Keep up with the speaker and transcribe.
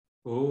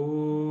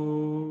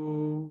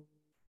Om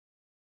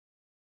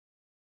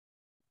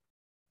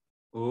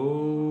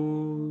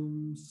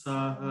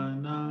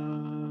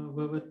Sahana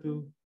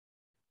Bhavatu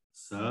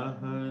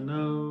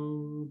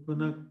Sahanau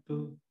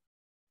Bhunaktu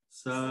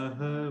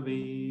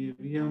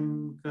Sahaviryam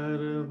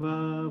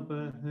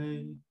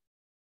Karavavahai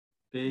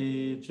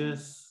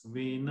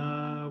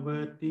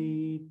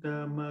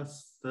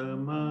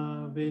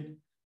Tejasvinavaditamaस्तमाविद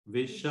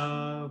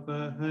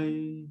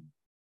Vishavahai.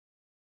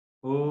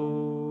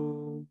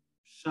 Om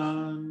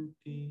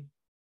Shanti,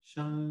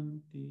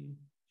 Shanti,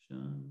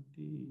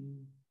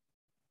 Shanti.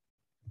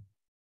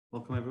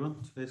 Welcome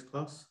everyone to today's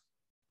class.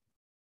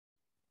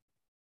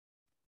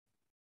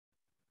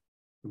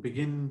 We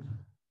begin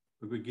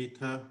Bhagavad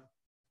Gita,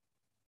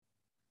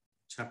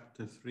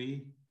 chapter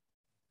 3,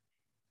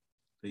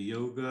 the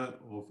yoga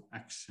of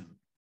action.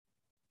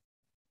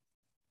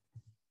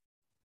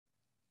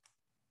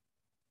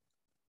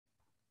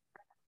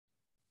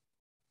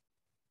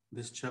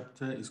 This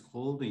chapter is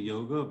called the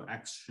yoga of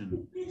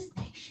action. Just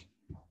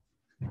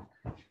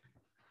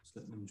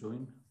let them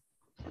join.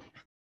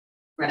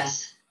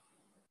 Breath.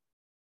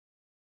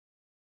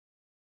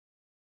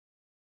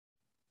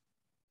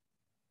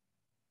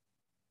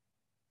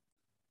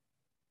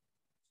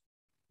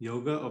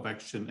 Yoga of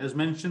action. As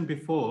mentioned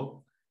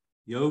before,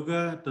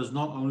 yoga does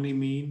not only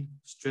mean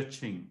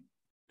stretching,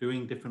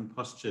 doing different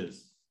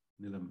postures.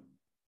 Nilam.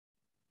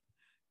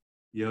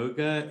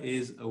 Yoga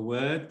is a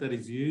word that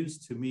is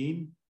used to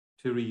mean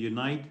to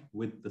reunite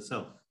with the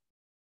self.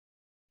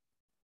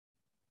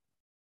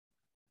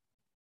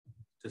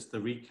 Just a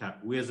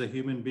recap. We as a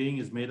human being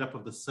is made up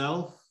of the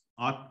self,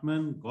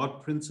 Atman,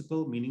 God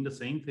principle, meaning the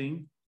same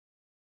thing,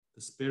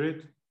 the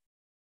spirit,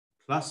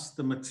 plus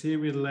the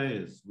material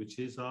layers, which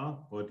is our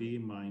body,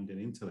 mind,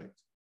 and intellect.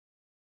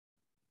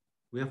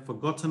 We have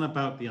forgotten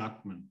about the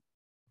Atman,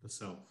 the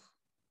self.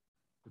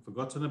 We've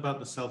forgotten about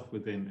the self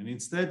within, and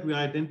instead we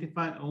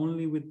identify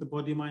only with the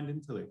body, mind,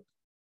 intellect.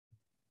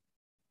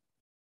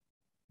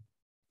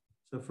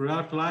 So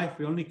throughout life,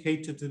 we only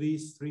cater to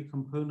these three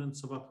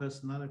components of our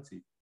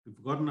personality. We've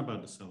forgotten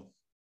about the self.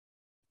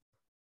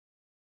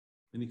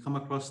 When you come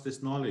across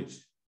this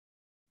knowledge,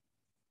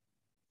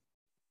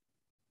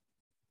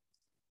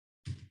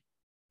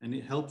 and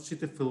it helps you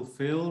to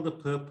fulfill the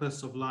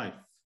purpose of life,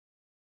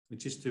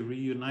 which is to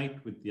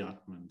reunite with the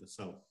Atman, the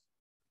self,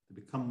 to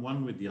become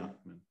one with the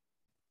Atman.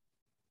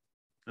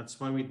 That's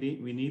why we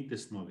need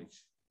this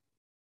knowledge.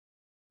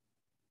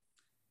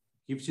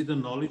 It gives you the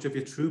knowledge of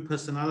your true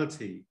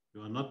personality.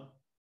 You are not,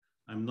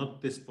 I'm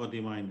not this body,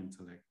 mind,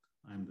 intellect.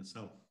 I'm the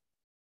self.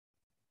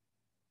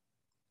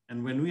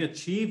 And when we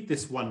achieve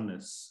this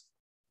oneness,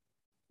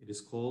 it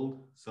is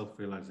called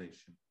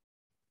self-realization.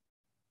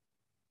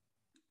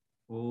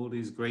 All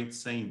these great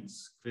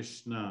saints,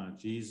 Krishna,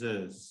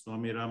 Jesus,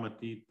 Swami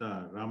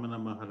Ramatita, Ramana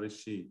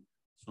Maharishi,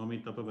 Swami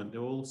Tapavan, they're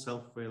all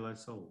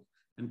self-realized souls.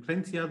 And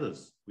plenty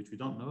others, which we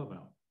don't know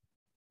about.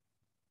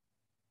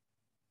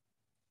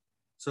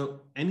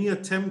 So any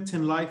attempt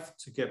in life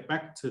to get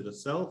back to the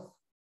self,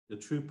 the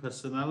true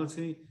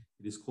personality,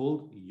 it is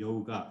called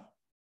yoga.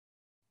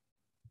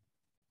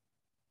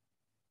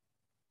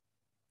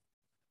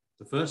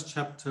 The first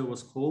chapter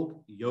was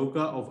called Yoga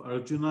of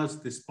Arjuna's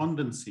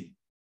Despondency,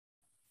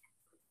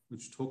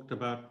 which talked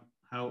about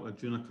how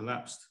Arjuna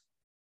collapsed,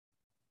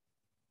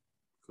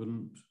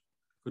 couldn't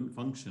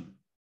function.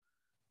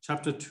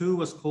 Chapter 2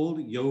 was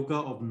called Yoga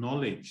of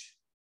Knowledge.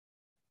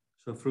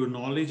 So through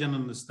knowledge and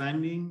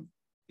understanding,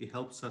 it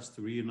helps us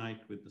to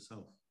reunite with the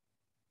self.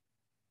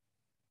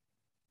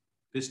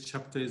 This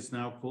chapter is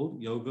now called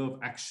Yoga of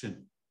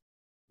Action,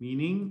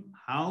 meaning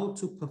how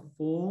to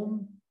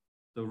perform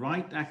the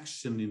right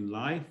action in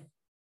life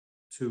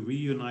to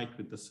reunite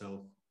with the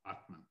self,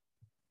 Atman.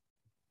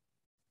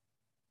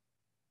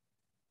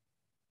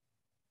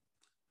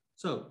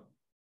 So,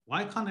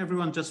 why can't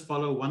everyone just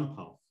follow one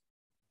path?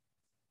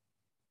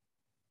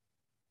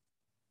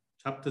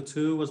 Chapter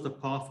 2 was the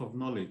path of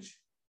knowledge.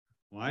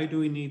 Why do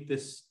we need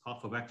this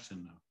path of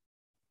action now?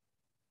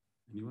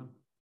 Anyone?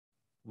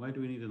 Why do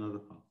we need another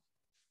path?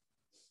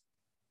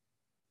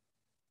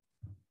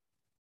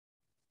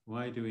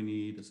 Why do we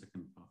need a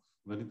second path?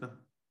 Vanita?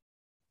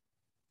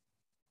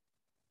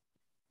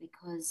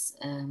 Because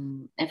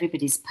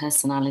everybody's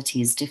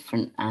personality is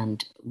different,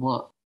 and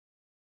what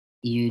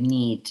you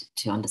need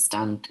to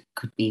understand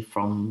could be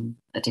from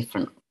a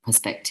different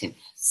perspective.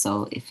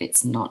 So if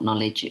it's not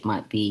knowledge, it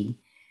might be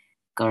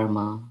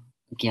karma,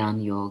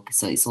 gyan yoga.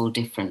 So it's all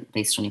different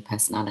based on your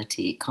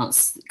personality. It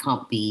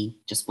can't be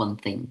just one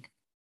thing.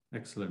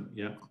 Excellent.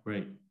 Yeah,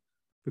 great.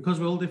 Because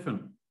we're all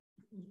different.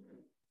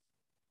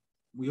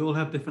 We all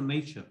have different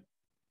nature,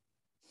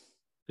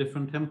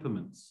 different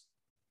temperaments,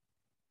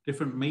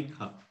 different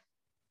makeup.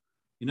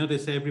 You know, they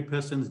say every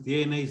person's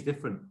DNA is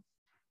different.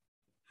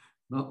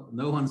 No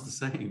one's the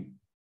same.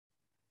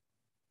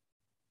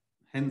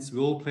 Hence,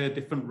 we all play a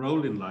different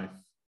role in life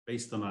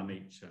based on our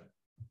nature.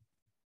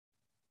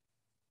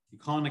 You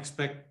can't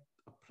expect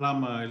a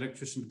plumber,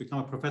 electrician to become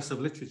a professor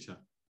of literature.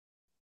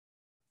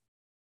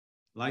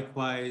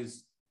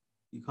 Likewise,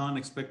 you can't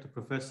expect a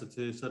professor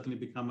to suddenly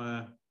become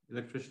a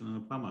electrician and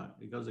a plumber.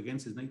 It goes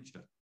against his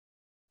nature.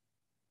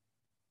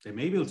 They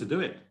may be able to do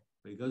it,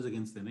 but it goes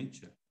against their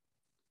nature.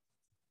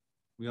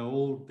 We are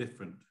all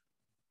different.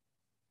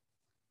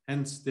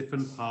 Hence,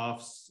 different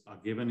paths are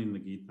given in the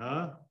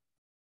Gita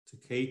to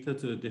cater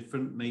to the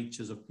different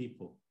natures of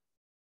people.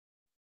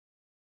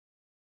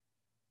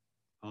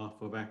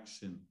 Path of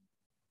action,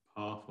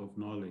 path of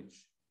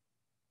knowledge.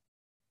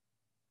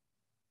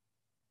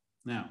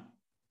 Now,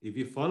 if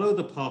you follow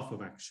the path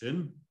of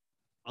action,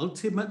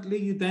 ultimately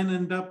you then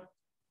end up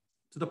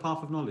to the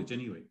path of knowledge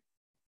anyway.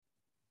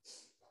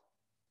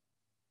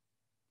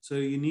 So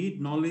you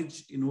need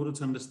knowledge in order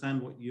to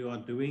understand what you are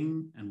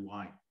doing and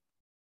why.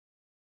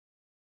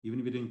 Even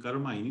if you're doing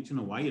karma, you need to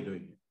know why you're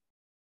doing it.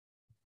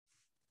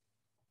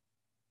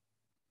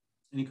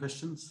 Any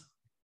questions?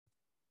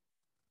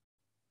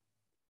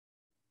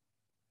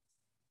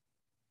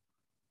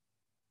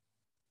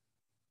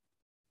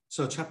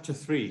 So chapter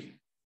 3,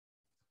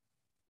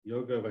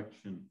 Yoga of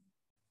Action.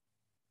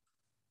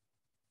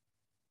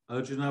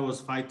 Arjuna was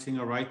fighting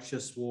a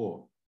righteous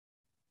war.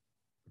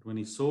 But when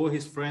he saw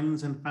his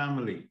friends and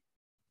family,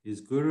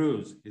 his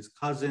gurus, his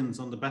cousins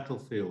on the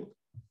battlefield,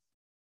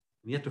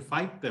 and he had to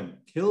fight them,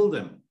 kill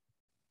them,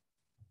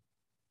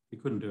 he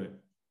couldn't do it.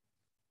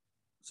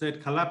 So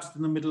it collapsed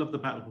in the middle of the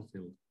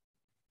battlefield.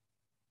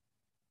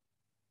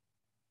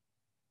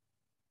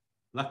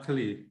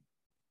 Luckily,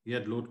 he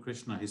had Lord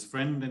Krishna, his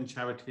friend and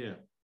charioteer,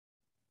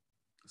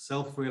 a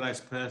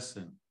self-realized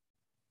person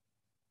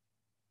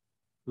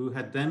who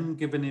had then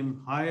given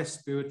him higher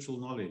spiritual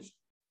knowledge to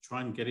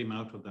try and get him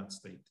out of that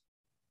state.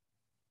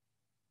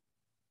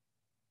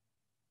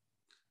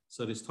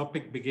 So this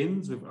topic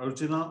begins with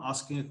Arjuna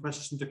asking a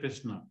question to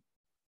Krishna.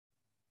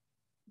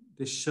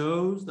 This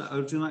shows that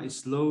Arjuna is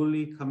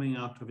slowly coming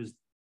out of his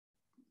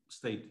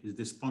state, his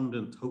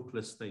despondent,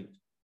 hopeless state.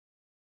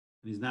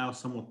 And he's now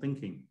somewhat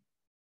thinking.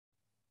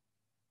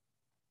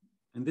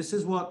 And this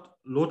is what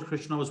Lord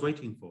Krishna was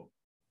waiting for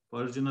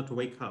Arjuna to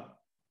wake up.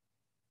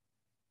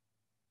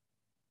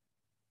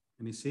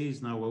 And he sees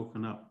he's now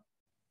woken up.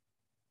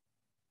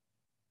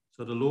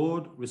 So the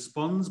Lord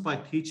responds by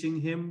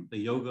teaching him the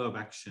yoga of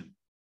action.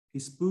 He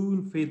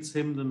spoon feeds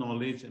him the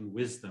knowledge and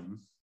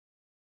wisdom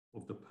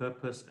of the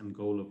purpose and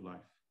goal of life.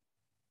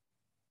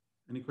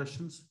 Any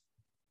questions?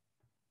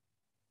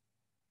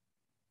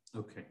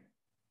 Okay.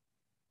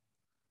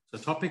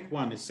 So topic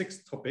 1 is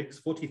 6 topics,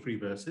 43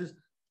 verses.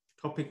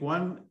 Topic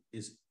 1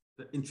 is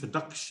the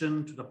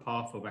introduction to the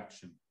path of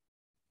action.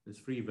 There's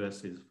 3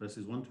 verses.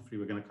 Verses 1 to 3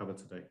 we're going to cover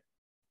today.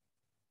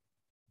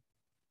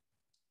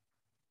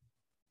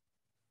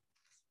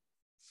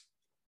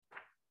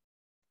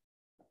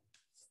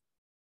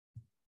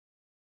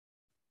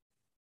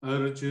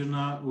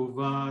 Arjuna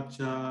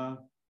uvacha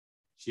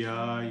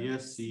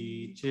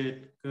jyayasi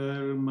chet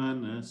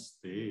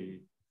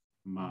karmanaste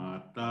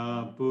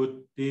mata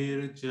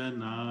buddhir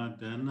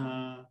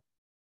janadana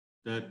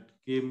tat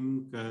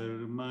kim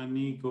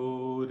karmani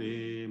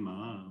gore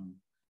mam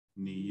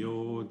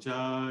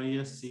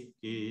niyojayasi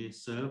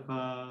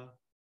kesava.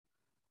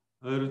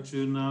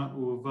 Arjuna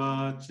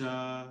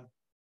uvacha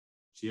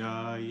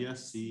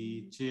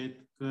jyayasi chet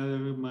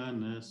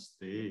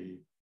karmanaste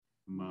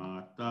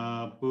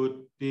Mata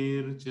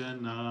buddhir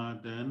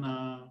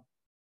janadana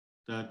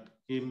tat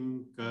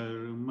kim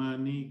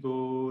karmani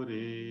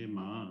gore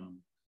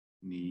mam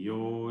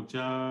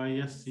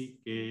niyojayasi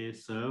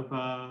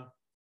kesava.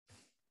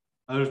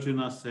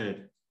 Arjuna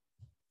said,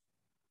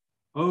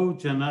 O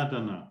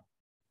Janadana,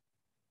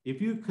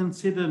 if you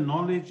consider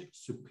knowledge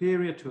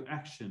superior to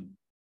action,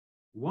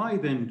 why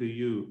then do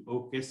you,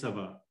 O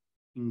Kesava,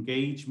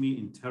 engage me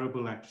in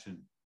terrible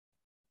action?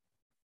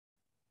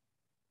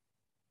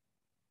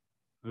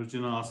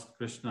 Arjuna asked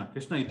Krishna,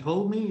 Krishna, you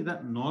told me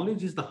that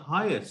knowledge is the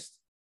highest.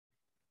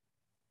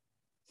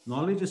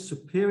 Knowledge is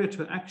superior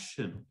to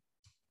action.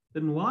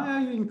 Then why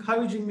are you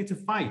encouraging me to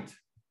fight?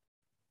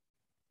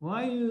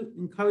 Why are you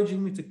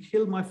encouraging me to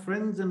kill my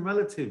friends and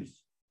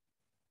relatives?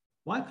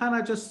 Why can't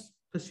I just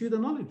pursue the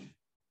knowledge?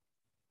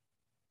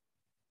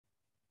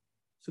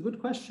 It's a good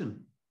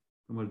question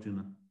from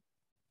Arjuna.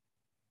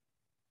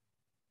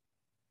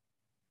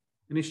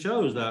 And it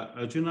shows that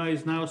Arjuna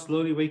is now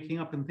slowly waking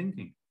up and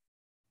thinking.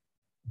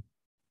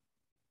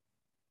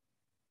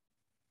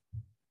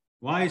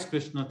 Why is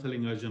Krishna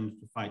telling Arjuna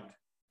to fight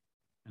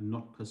and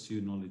not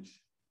pursue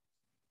knowledge?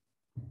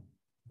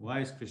 Why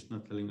is Krishna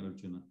telling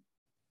Arjuna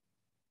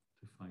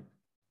to fight?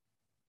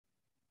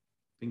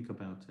 Think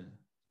about it.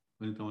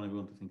 We don't want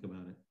everyone to think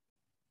about it.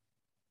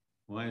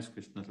 Why is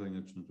Krishna telling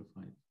Arjuna to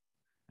fight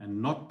and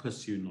not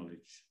pursue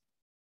knowledge?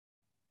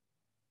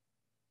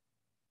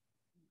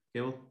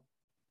 Keval?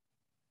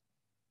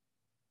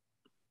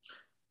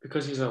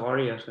 Because he's a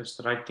warrior, so it's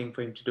the right thing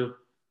for him to do.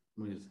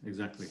 Yes,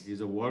 exactly. He's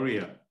a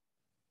warrior.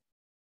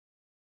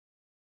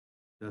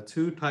 There are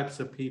 2 types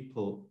of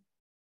people,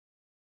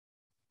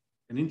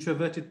 an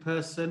introverted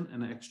person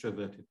and an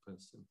extroverted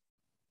person.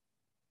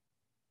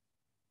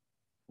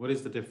 What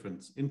is the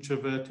difference?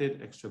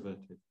 Introverted,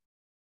 extroverted.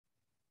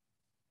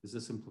 This is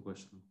a simple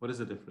question. What is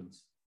the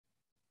difference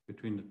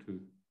between the 2?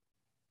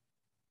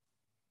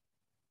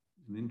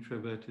 An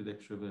introverted,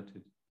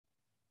 extroverted.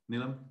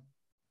 Neelam?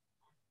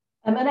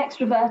 An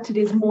extroverted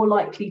is more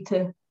likely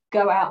to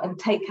go out and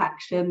take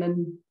action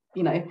and,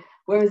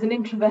 whereas an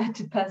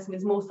introverted person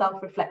is more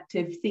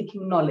self-reflective,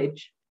 seeking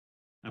knowledge.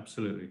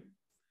 Absolutely.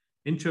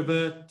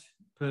 Introvert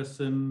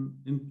person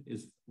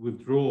is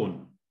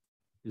withdrawn,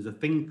 is a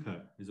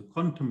thinker, is a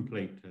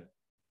contemplator.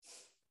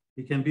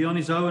 He can be on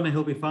his own and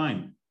he'll be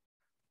fine.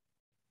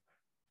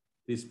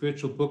 These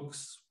spiritual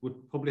books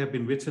would probably have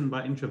been written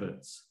by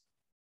introverts.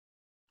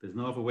 There's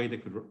no other way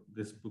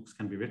these books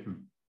can be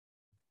written.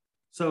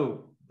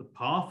 So the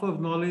path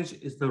of knowledge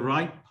is the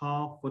right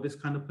path for this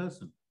kind of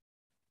person.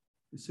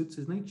 It suits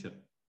his nature.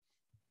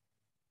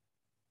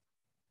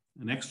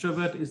 An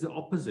extrovert is the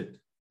opposite.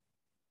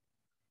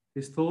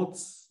 His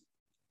thoughts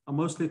are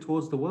mostly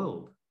towards the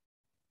world.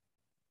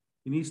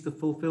 He needs to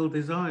fulfill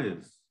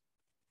desires,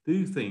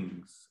 do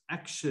things,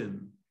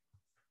 action.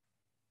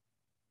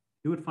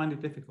 He would find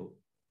it difficult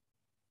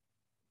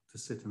to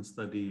sit and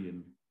study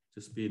and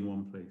just be in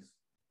one place.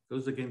 It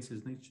goes against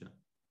his nature.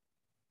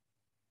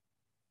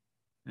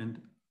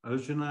 And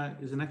Arjuna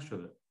is an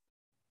extrovert.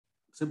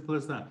 Simple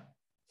as that.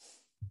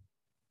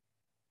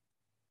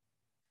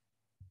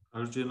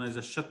 Arjuna is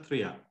a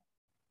Kshatriya.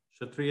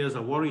 Kshatriyas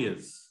are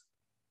warriors.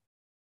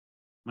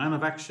 Man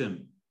of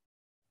action.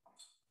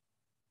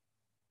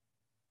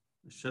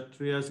 The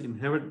Kshatriya's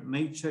inherent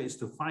nature is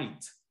to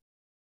fight,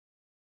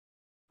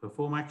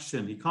 perform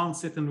action. He can't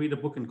sit and read a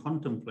book and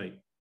contemplate.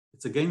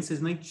 It's against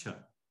his nature.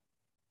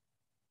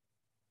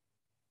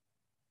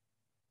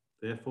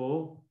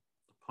 Therefore,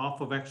 the path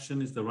of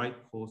action is the right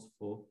course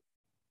for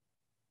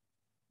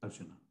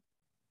Arjuna.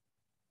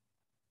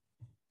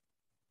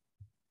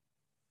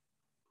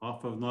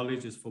 Path of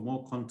knowledge is for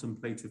more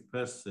contemplative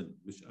person,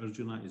 which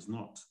Arjuna is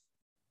not.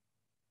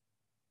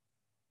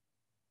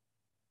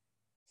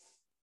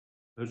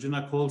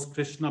 Arjuna calls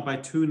Krishna by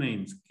two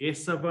names,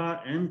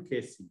 Kesava and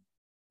Kesi.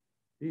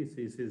 This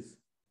is his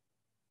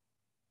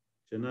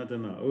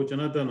Janardana. Oh,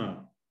 Janardana.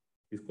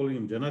 He's calling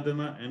him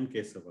Janardana and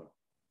Kesava.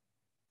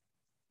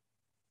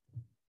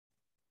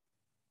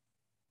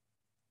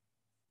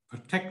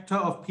 Protector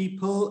of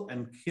people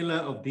and killer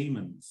of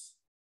demons.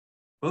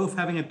 Both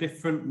having a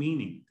different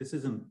meaning. This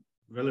isn't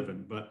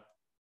relevant, but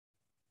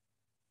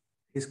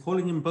he's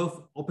calling him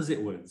both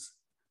opposite words.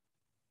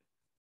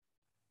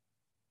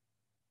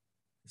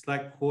 It's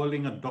like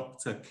calling a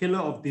doctor killer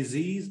of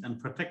disease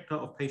and protector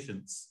of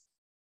patients.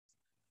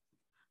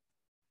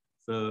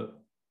 So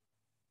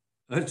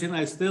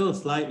Arjuna is still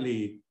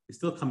he's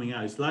still coming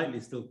out, he's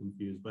slightly still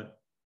confused, but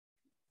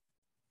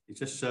it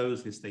just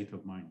shows his state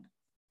of mind.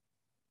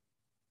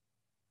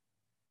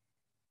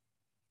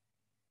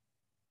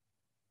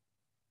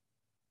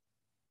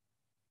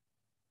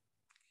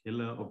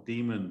 Killer of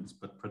demons,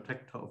 but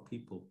protector of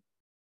people.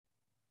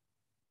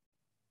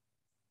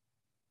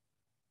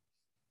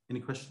 Any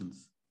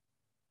questions?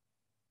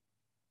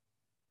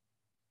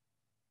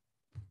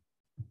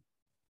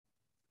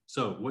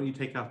 So what do you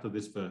take out of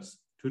this verse?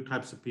 Two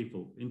types of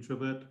people,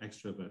 introvert,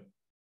 extrovert.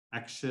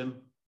 Action,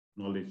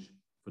 knowledge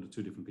for the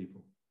two different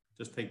people.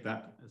 Just take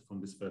that as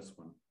from this first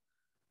one.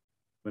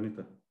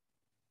 Vanita.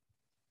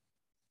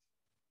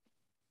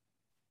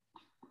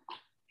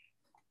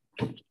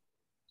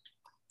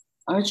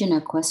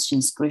 Arjuna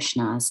questions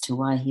Krishna as to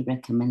why he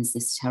recommends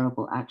this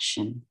terrible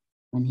action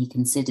when he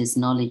considers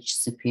knowledge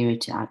superior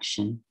to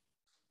action.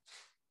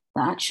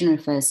 The action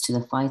refers to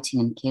the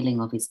fighting and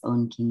killing of his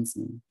own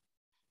kinsmen,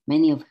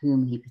 many of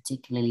whom he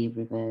particularly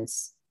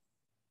reveres.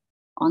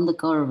 On the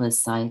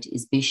Kauravas' side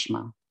is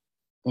Bhishma,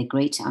 their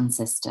great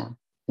ancestor,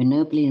 who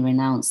nobly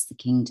renounced the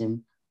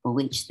kingdom for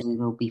which they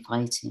will be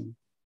fighting.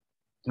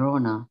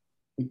 Drona,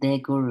 with their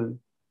guru,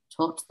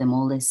 taught them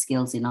all their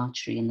skills in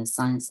archery and the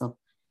science of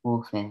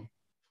warfare.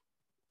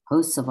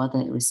 Hosts of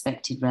other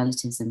respected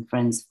relatives and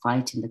friends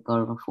fight in the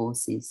Kaurava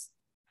forces.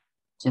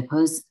 To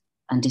oppose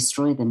and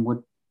destroy them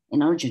would,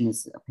 in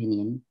Arjuna's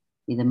opinion,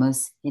 be the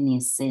most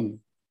heinous sin.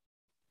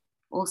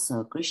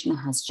 Also, Krishna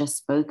has just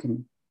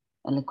spoken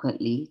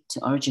eloquently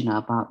to Arjuna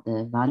about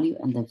the value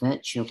and the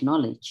virtue of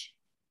knowledge.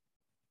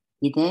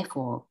 He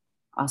therefore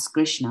asks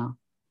Krishna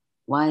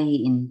why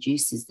he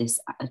induces this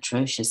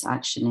atrocious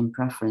action in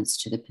preference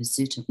to the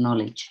pursuit of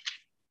knowledge.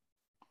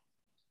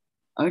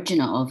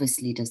 Arjuna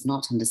obviously does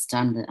not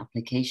understand the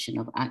application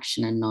of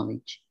action and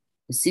knowledge.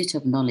 Pursuit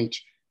of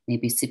knowledge may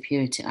be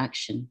superior to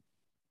action,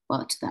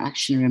 but the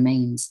action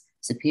remains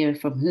superior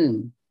from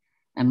whom?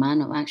 A man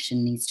of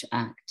action needs to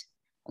act.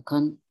 A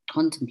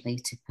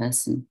contemplative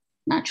person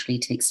naturally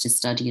takes to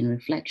study and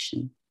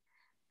reflection.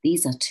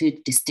 These are two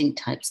distinct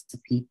types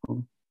of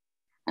people.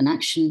 An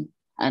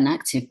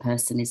active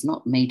person is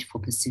not made for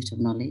pursuit of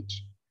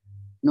knowledge,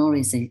 nor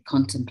is a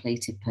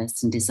contemplative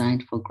person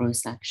designed for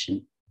gross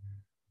action.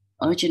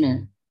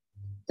 Arjuna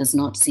does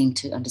not seem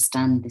to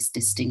understand this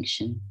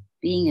distinction.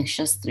 Being a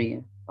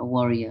Kshatriya, a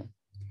warrior,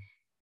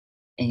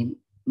 a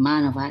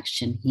man of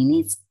action, he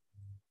needs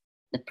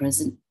the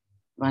present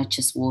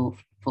righteous war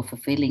for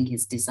fulfilling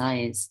his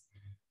desires.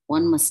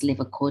 One must live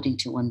according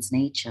to one's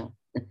nature.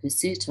 The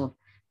pursuit of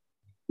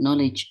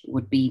knowledge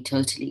would be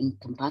totally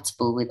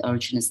incompatible with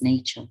Arjuna's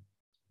nature.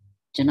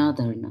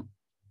 Janardharna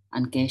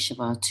and Keshava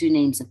are two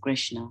names of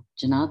Krishna.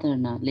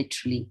 Janardharna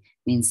literally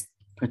means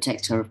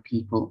protector of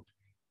people.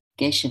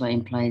 Keshava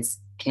implies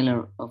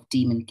killer of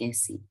demon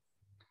Kesi.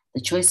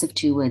 The choice of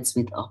two words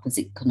with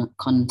opposite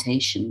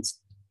connotations,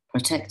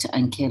 protector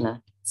and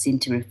killer, seem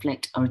to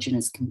reflect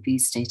Arjuna's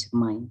confused state of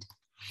mind.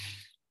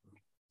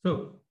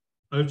 So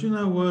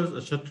Arjuna was a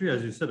Kshatriya,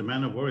 as you said, a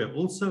man of warrior.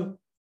 Also,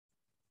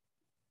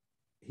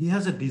 he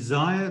has a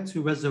desire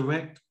to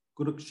resurrect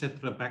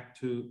Kurukshetra back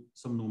to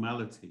some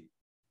normality.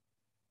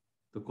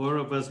 The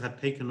Kauravas had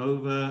taken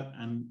over,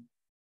 and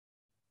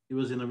he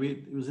was in a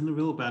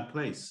real bad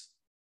place.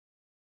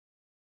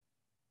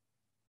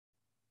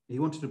 He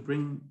wanted to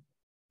bring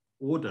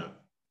order,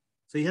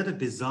 so he had a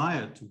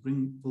desire to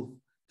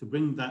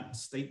bring that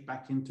state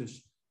back into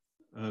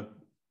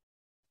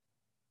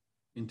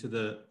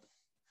the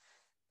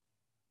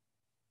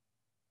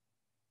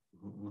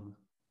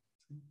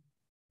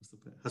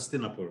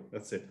Hastinapur.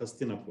 That's it,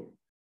 Hastinapur.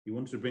 He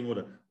wanted to bring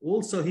order.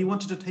 Also, he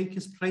wanted to take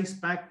his place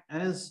back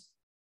as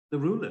the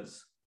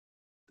rulers.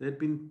 They had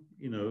been,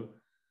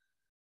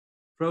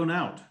 thrown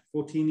out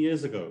 14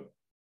 years ago.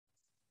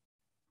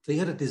 So he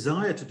had a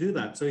desire to do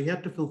that. So he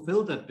had to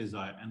fulfill that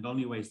desire, and the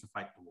only way is to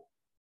fight the war.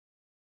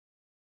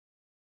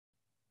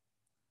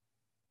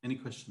 Any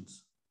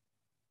questions?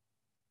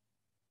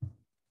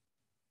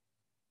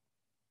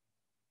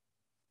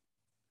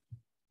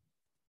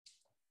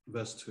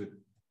 Verse 2.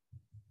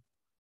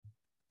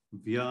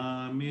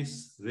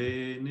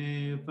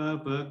 Vyamisrene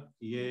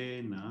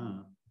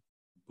vavakyena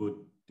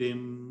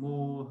buddhim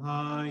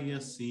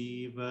mohaya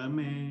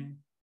sivame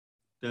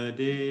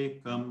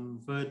tadekam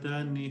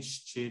vada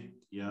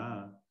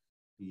nishchitya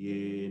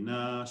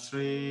yena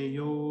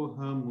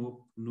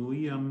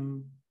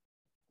shreyohamupnuyam.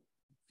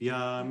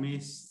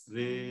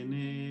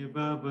 Vyamisrene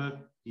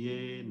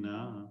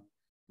vavakyena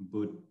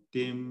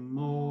buddhim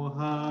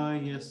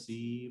mohaya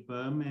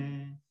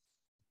sivame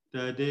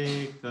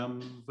tadekam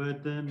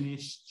vada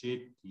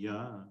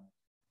nishchitya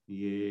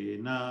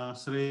yena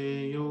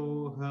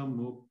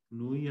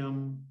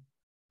shreyohamupnuyam.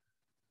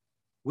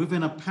 With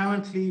an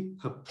apparently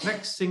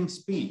perplexing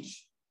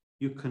speech,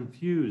 you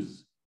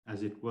confuse,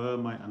 as it were,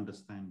 my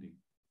understanding.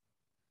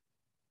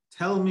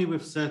 Tell me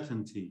with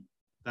certainty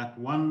that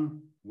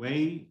one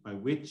way by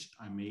which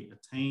I may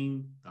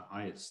attain the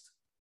highest.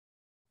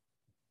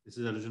 This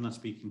is Arjuna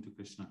speaking to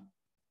Krishna.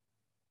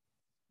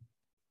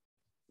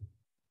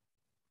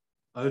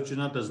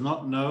 Arjuna does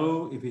not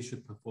know if he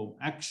should perform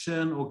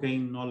action or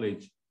gain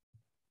knowledge.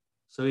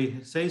 So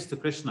he says to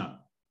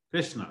Krishna,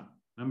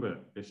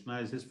 remember, Krishna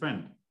is his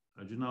friend.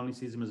 Arjuna only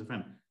sees him as a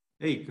friend.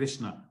 Hey,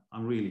 Krishna,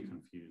 I'm really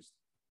confused.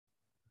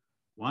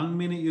 One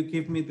minute you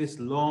give me this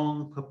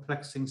long,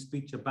 perplexing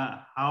speech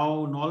about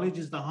how knowledge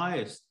is the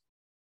highest,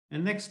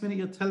 and next minute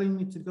you're telling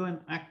me to go and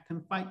act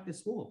and fight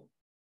this war.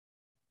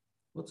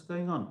 What's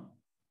going on?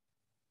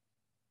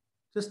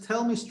 Just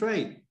tell me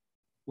straight,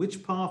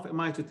 which path am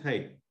I to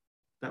take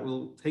that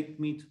will take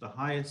me to the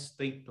highest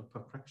state of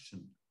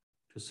perfection,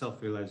 to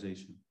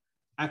self-realization?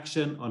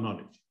 Action or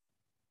knowledge?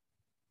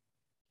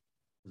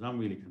 Because I'm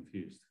really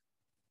confused.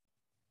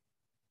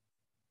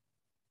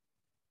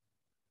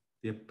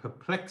 The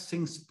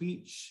perplexing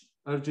speech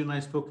Arjuna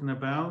is talking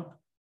about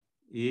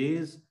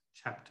is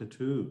chapter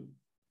 2.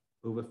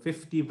 Over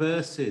 50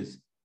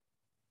 verses,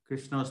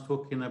 Krishna is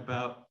talking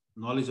about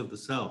knowledge of the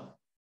self,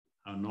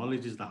 how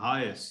knowledge is the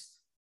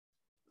highest,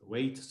 the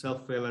way to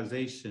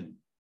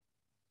self-realization.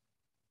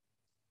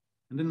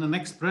 And in the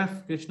next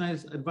breath, Krishna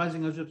is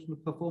advising Arjuna to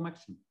perform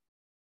action,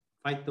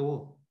 fight the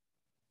war.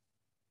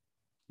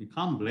 You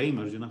can't blame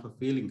Arjuna for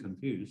feeling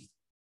confused.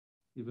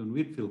 Even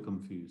we'd feel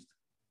confused.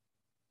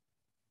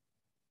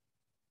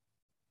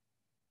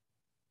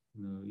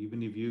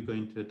 Even if you go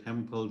into a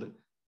temple and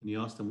you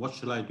ask them, what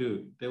shall I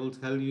do? They will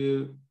tell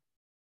you,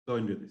 go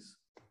and do this.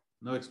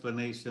 No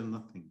explanation,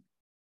 nothing.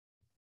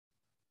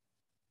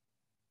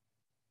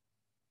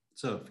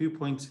 So, a few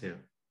points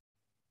here.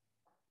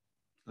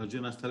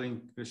 Arjuna is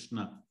telling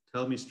Krishna,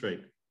 tell me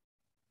straight.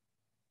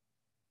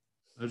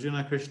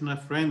 Arjuna, Krishna,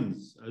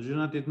 friends.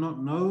 Arjuna did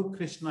not know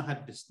Krishna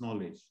had this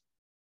knowledge,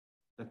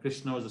 that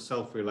Krishna was a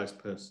self-realized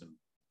person.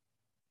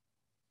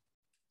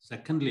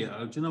 Secondly,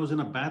 Arjuna was in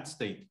a bad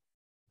state.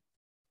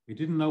 He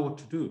didn't know what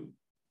to do,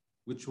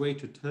 which way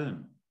to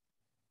turn.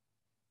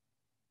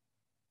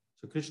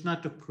 So Krishna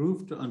had to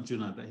prove to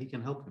Arjuna that he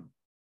can help him.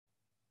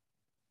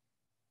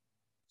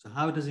 So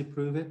how does he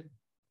prove it?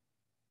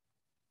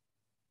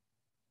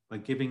 By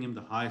giving him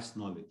the highest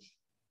knowledge.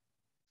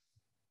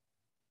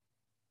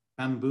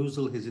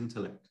 Bamboozle his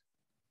intellect.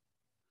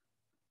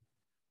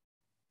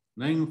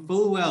 Knowing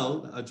full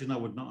well that Arjuna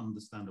would not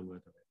understand a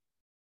word of it.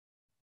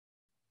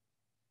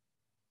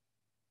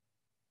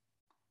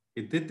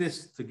 He did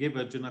this to give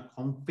Arjuna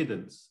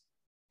confidence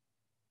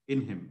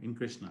in him, in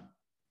Krishna.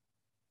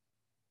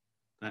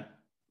 That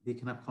he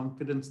can have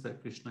confidence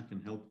that Krishna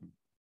can help him.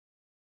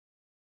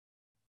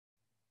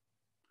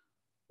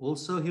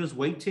 Also, he was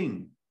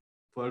waiting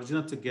for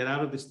Arjuna to get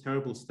out of this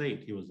terrible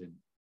state he was in.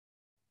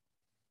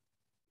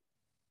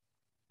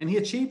 And he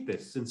achieved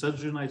this since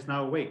Arjuna is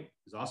now awake.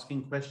 He's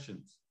asking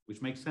questions,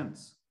 which makes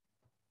sense.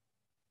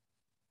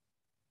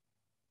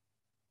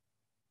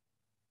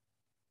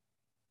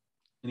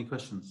 Any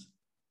questions?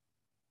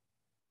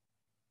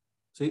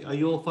 So are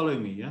you all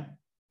following me, yeah?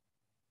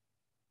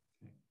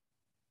 Okay.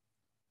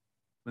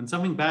 When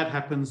something bad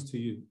happens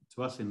to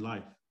us in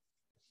life,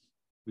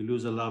 we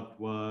lose a loved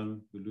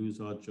one, we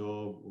lose our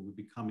job, or we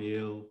become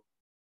ill,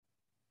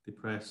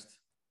 depressed,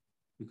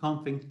 we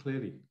can't think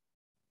clearly.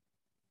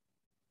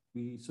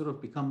 We sort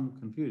of become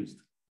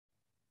confused.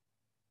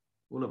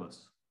 All of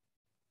us.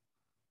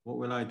 What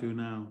will I do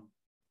now?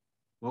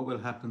 What will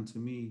happen to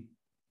me?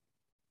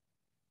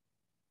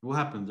 What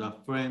happens? Our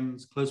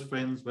friends, close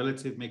friends,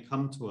 relatives may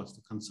come to us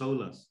to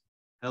console us,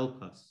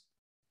 help us.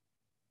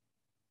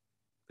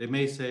 They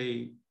may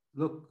say,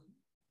 look,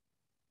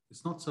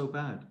 it's not so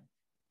bad.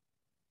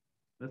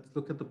 Let's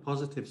look at the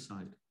positive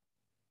side.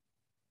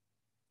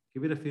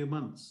 Give it a few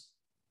months.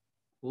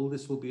 All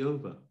this will be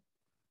over.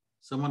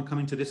 Someone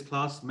coming to this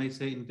class may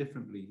say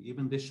indifferently,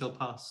 even this shall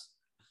pass.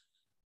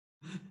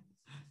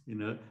 You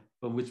know,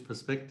 from which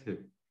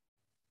perspective?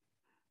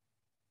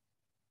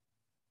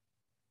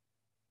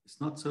 It's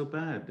not so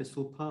bad, this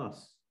will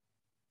pass.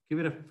 Give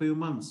it a few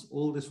months,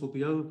 all this will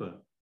be over.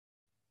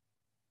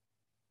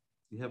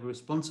 You have a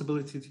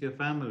responsibility to your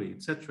family,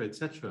 etc.,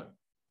 etc.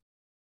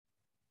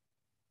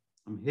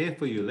 I'm here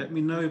for you, let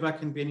me know if I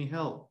can be any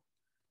help.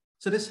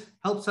 So this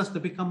helps us to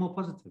become more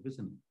positive,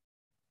 isn't it?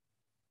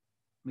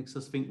 Makes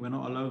us think we're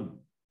not alone.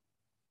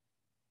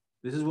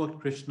 This is what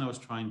Krishna was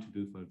trying to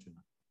do for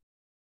Arjuna.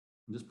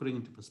 I'm just putting it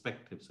into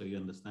perspective so you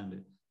understand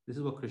it. This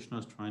is what Krishna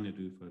was trying to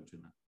do for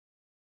Arjuna.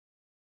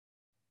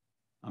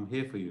 I'm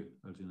here for you,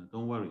 Arjuna.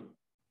 Don't worry.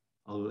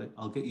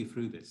 I'll get you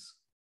through this.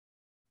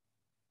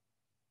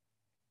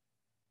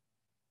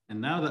 And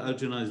now that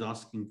Arjuna is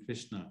asking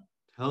Krishna,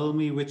 tell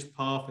me which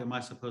path am I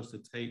supposed to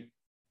take,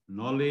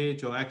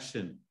 knowledge or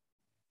action?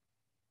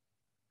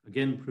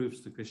 Again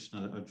proves to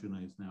Krishna that Arjuna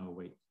is now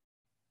awake.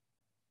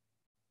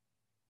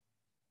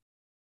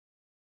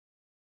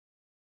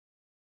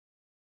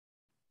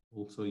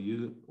 Also,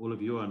 all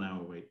of you are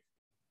now awake.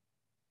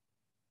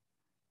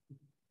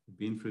 You've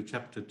been through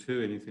chapter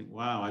 2 and you think,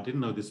 wow, I didn't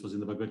know this was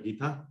in the Bhagavad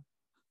Gita.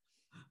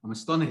 I'm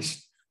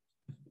astonished.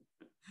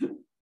 I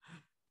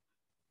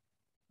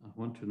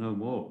want to know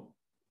more.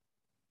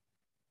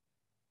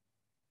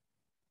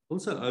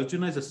 Also,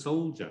 Arjuna is a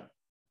soldier.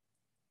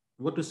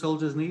 What do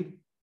soldiers need?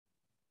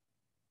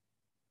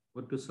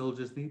 What do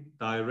soldiers need?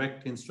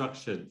 Direct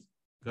instructions.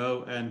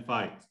 Go and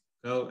fight.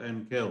 Go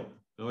and kill.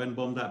 Go and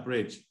bomb that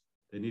bridge.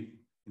 They need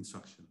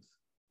instructions.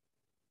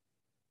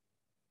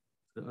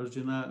 So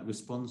Arjuna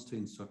responds to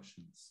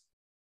instructions.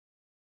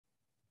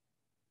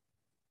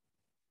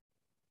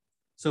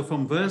 So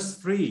from verse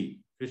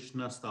 3,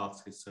 Krishna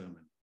starts his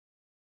sermon.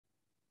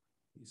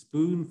 He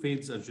spoon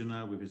feeds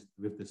Arjuna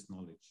with this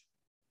knowledge.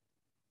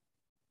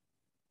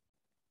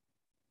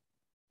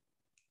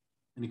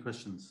 Any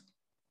questions?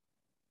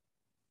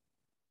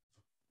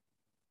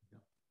 Yeah.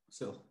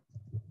 So.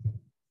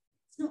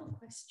 It's not a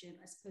question,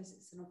 I suppose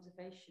it's an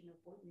observation of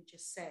what you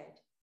just said.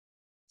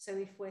 So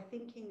if we're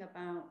thinking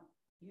about,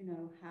 you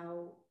know,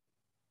 how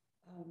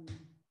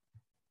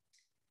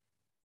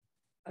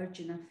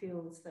Arjuna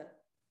feels that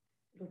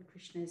Lord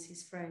Krishna is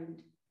his friend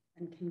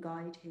and can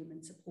guide him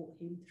and support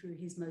him through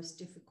his most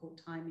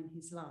difficult time in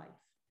his life,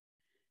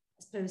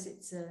 I suppose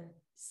it's a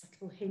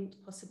subtle hint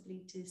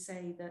possibly to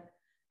say that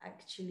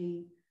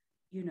actually,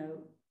 you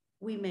know,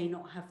 we may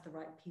not have the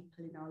right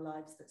people in our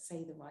lives that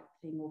say the right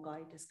thing or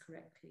guide us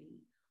correctly.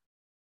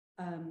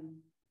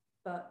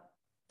 But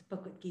the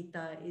Bhagavad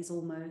Gita is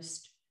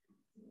almost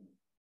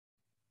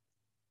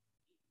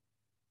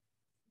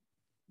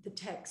the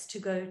text to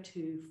go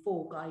to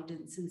for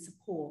guidance and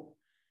support,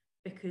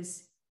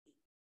 because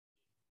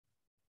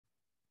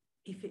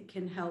if it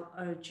can help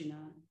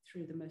Arjuna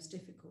through the most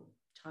difficult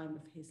time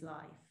of his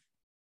life,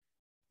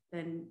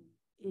 then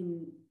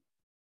in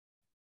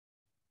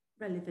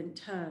relevant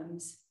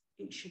terms,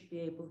 it should be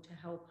able to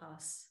help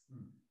us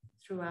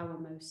through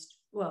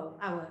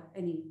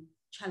any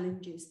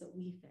challenges that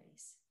we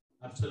face.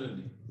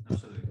 Absolutely,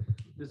 absolutely.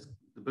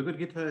 The Bhagavad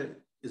Gita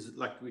is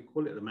like, we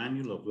call it the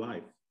manual of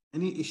life.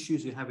 Any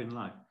issues you have in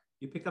life,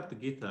 you pick up the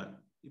Gita,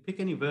 you pick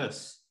any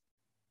verse,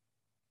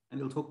 and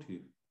it'll talk to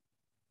you.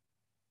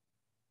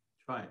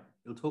 Try it,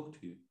 it'll talk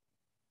to you.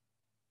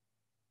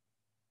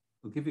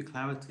 It'll give you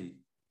clarity.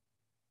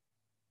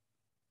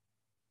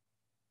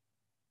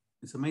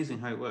 It's amazing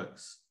how it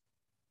works.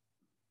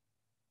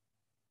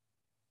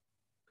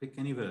 Pick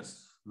any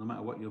verse, no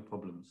matter what your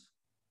problems.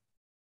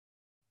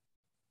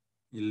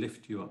 It'll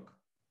lift you up.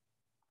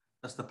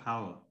 That's the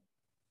power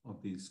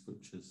of these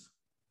scriptures.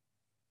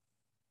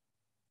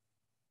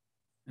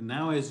 And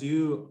now as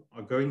you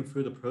are going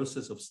through the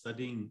process of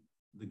studying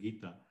the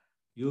Gita,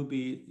 you'll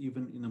be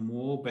even in a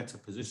more better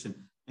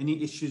position.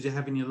 Any issues you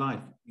have in your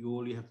life,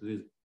 all you have to do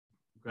is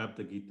grab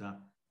the Gita.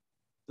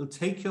 It'll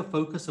take your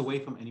focus away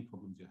from any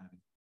problems you're having.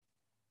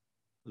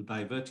 It'll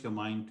divert your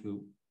mind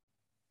to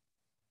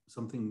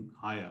something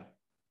higher,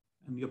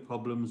 and your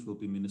problems will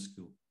be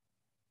minuscule.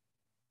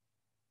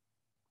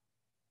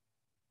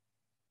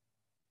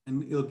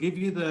 And it'll give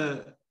you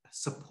the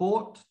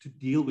support to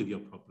deal with your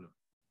problem.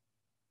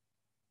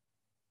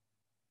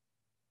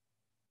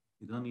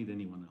 You don't need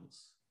anyone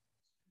else.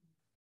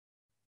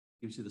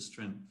 It gives you the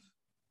strength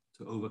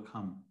to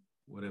overcome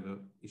whatever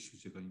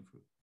issues you're going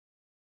through.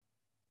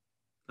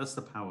 That's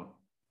the power.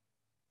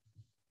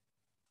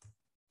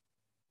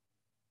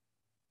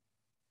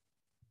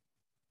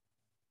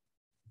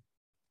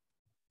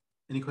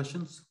 Any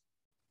questions?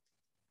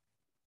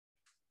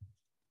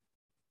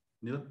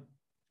 Neela?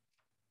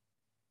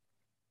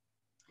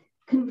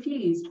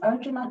 Confused,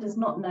 Arjuna does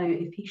not know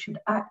if he should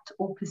act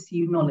or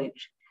pursue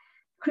knowledge.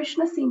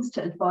 Krishna seems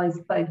to advise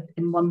both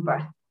in one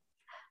breath.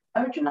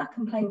 Arjuna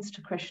complains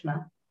to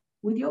Krishna,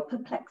 "With your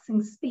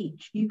perplexing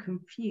speech, you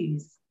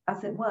confuse,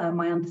 as it were,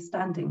 my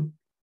understanding."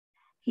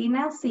 He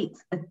now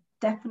seeks a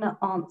definite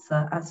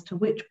answer as to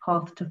which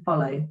path to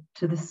follow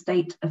to the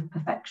state of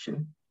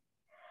perfection.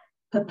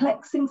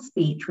 Perplexing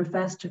speech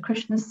refers to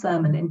Krishna's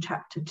sermon in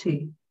chapter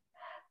 2.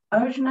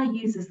 Arjuna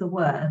uses the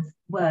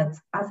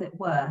words as it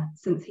were,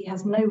 since he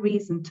has no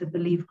reason to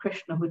believe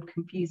Krishna would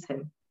confuse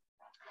him.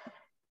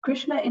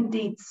 Krishna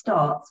indeed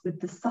starts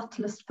with the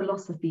subtlest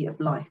philosophy of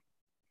life.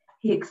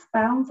 He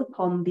expounds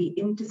upon the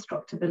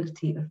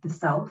indestructibility of the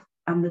self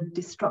and the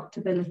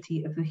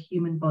destructibility of the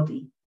human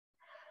body,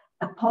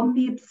 upon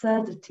the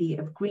absurdity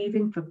of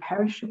grieving for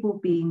perishable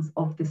beings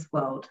of this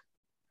world.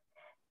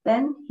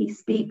 Then he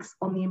speaks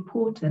on the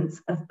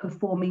importance of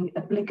performing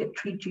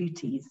obligatory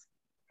duties.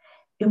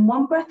 In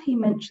one breath, he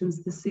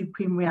mentions the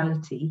supreme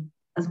reality,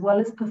 as well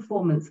as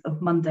performance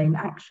of mundane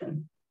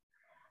action.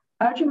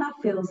 Arjuna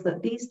feels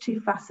that these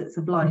two facets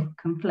of life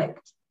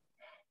conflict.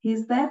 He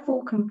is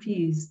therefore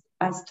confused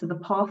as to the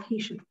path he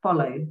should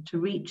follow to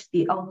reach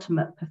the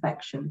ultimate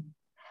perfection,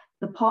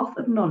 the path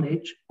of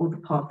knowledge or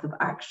the path of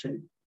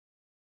action.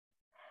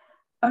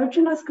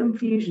 Arjuna's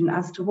confusion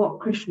as to what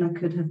Krishna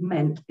could have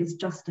meant is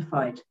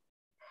justified.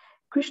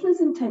 Krishna's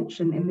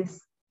intention in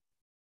this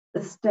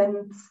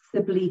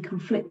ostensibly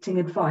conflicting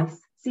advice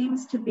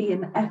seems to be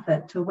an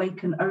effort to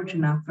awaken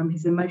Arjuna from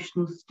his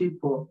emotional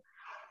stupor.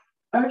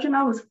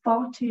 Arjuna was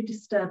far too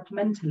disturbed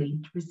mentally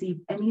to receive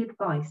any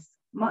advice,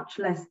 much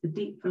less the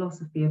deep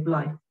philosophy of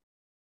life.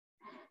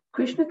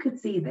 Krishna could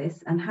see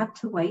this and had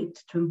to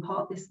wait to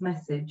impart this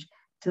message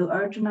till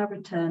Arjuna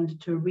returned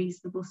to a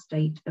reasonable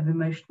state of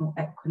emotional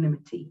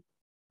equanimity.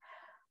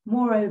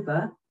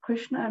 Moreover,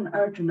 Krishna and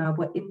Arjuna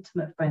were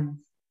intimate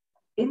friends.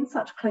 In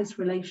such close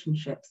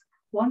relationships,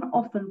 one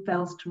often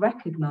fails to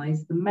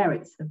recognize the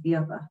merits of the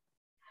other.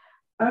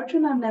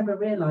 Arjuna never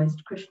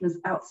realized Krishna's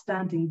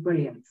outstanding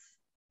brilliance.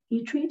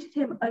 He treated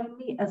him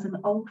only as an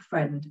old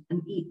friend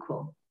and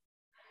equal.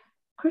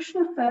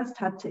 Krishna first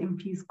had to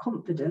infuse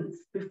confidence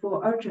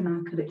before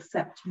Arjuna could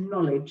accept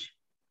knowledge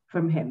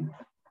from him.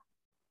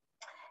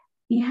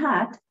 He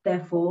had,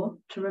 therefore,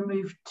 to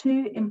remove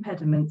two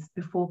impediments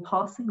before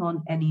passing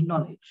on any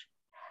knowledge: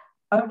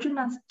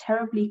 Arjuna's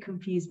terribly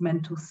confused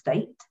mental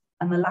state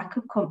and the lack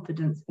of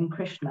confidence in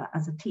Krishna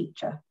as a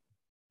teacher.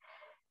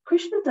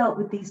 Krishna dealt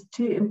with these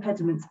two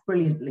impediments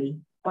brilliantly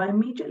by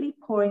immediately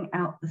pouring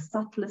out the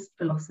subtlest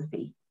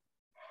philosophy.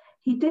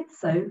 He did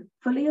so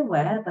fully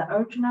aware that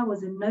Arjuna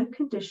was in no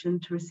condition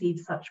to receive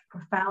such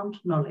profound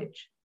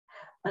knowledge,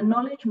 a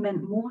knowledge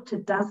meant more to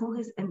dazzle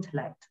his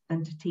intellect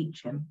than to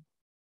teach him.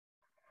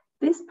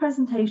 This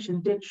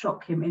presentation did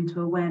shock him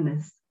into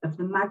awareness of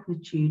the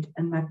magnitude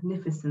and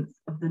magnificence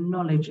of the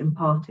knowledge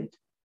imparted.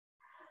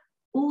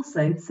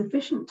 Also,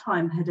 sufficient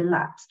time had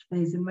elapsed for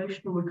his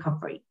emotional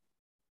recovery.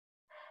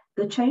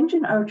 The change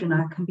in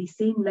Arjuna can be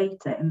seen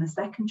later in the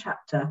second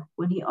chapter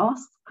when he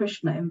asks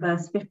Krishna in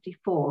verse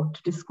 54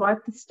 to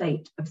describe the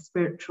state of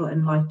spiritual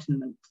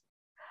enlightenment.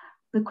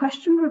 The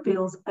question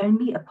reveals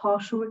only a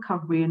partial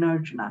recovery in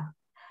Arjuna.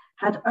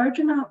 Had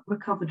Arjuna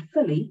recovered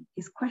fully,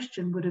 his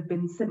question would have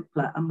been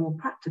simpler and more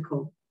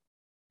practical.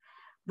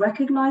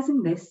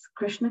 Recognizing this,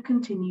 Krishna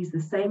continues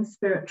the same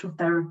spiritual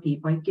therapy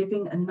by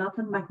giving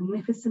another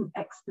magnificent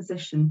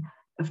exposition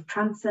of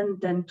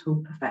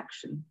transcendental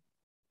perfection.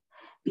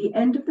 The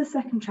end of the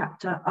second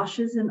chapter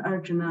ushers in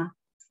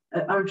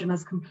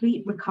Arjuna's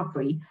complete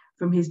recovery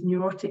from his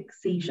neurotic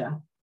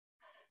seizure.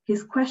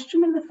 His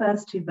question in the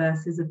first two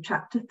verses of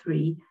chapter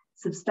 3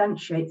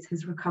 substantiates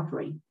his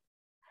recovery.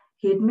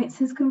 He admits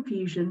his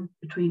confusion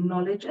between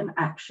knowledge and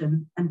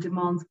action and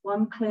demands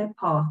one clear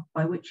path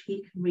by which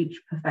he can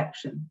reach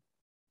perfection.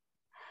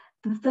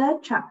 The third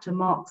chapter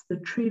marks the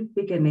true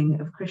beginning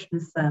of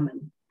Krishna's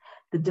sermon.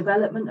 The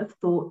development of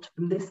thought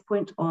from this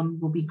point on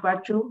will be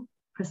gradual,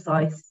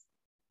 precise,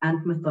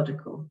 and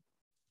methodical.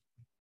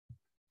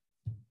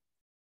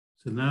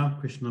 So now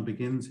Krishna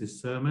begins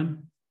his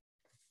sermon,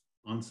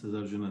 answers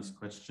Arjuna's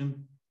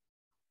question,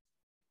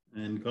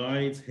 and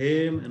guides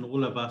him and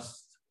all of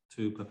us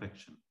to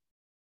perfection.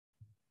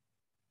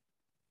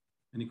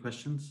 Any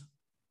questions?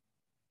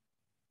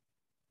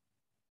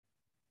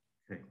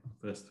 Okay,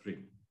 verse 3.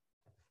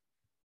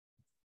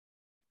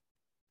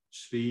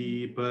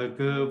 Shri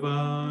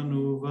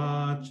Bhagavanu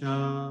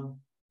Vacha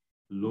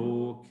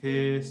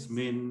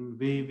Lokesmin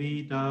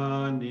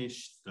Vivida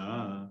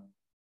Nishta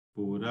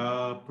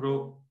Pura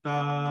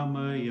prokta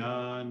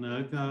maya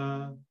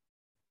naga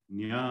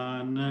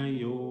jnana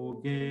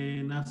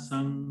yogena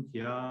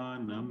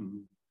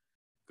sankhyanam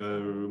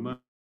karma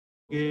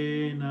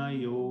yogena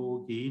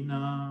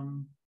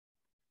yoginam.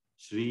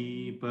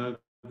 Shri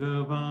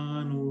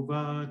Bhagavan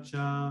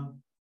uvacha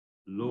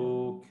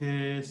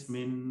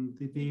lokesmin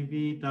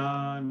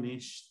titivita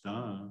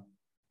nishta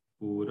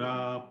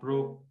pura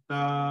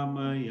prokta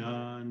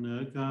maya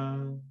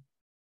naga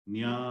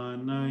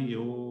jnana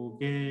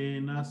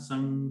yogena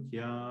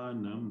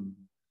sankhyanam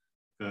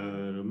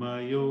karma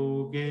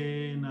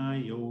yogena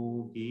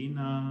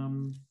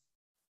yoginam.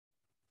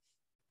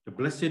 The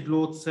Blessed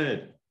Lord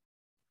said,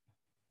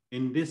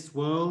 in this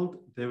world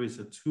there is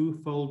a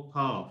twofold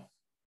path.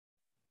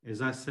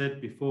 As I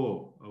said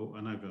before, O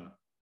Anaga,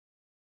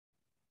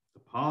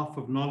 the path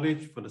of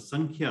knowledge for the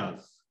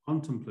Sankhyas,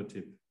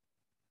 contemplative,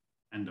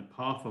 and the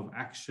path of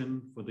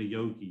action for the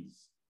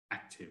yogis,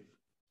 active.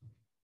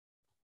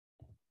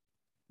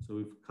 So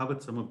we've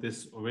covered some of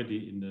this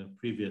already in the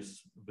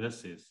previous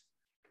verses.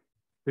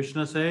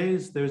 Krishna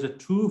says there is a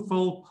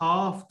twofold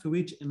path to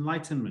reach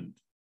enlightenment.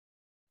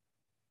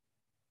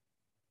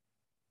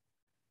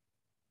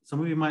 Some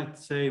of you might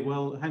say,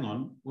 well, hang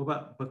on, what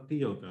about Bhakti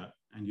Yoga?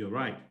 And you're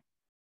right.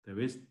 There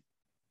is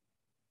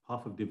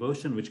path of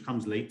devotion, which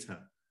comes later.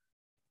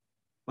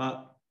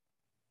 But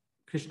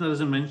Krishna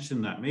doesn't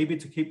mention that. Maybe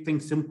to keep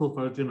things simple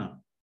for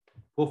Arjuna.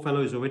 Poor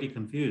fellow is already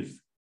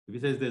confused. If he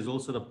says there's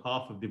also the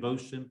path of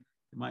devotion,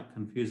 it might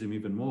confuse him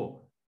even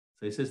more.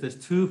 So he says there's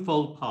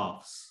twofold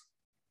paths.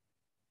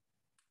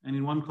 And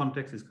in one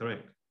context is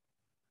correct.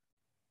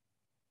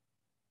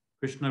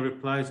 Krishna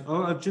replies,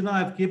 oh Arjuna,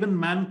 I've given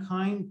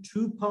mankind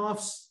two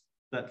paths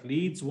that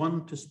leads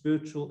one to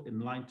spiritual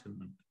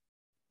enlightenment.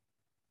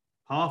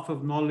 Path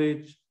of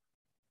knowledge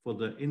for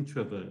the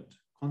introvert,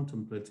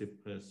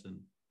 contemplative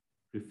person,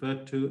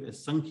 referred to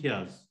as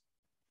Sankhyas.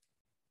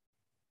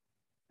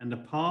 And the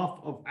path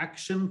of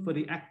action for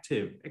the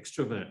active,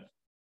 extrovert,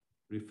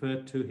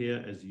 referred to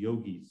here as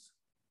yogis.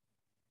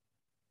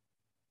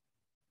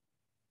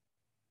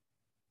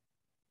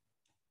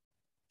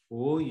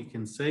 Or you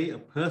can say a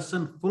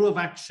person full of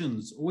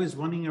actions, always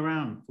running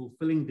around,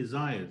 fulfilling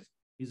desires.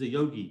 He's a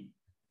yogi.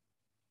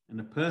 And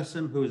a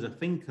person who is a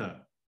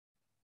thinker,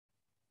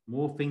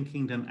 more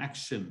thinking than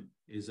action,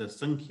 is a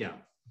Sankhya,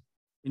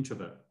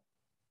 introvert.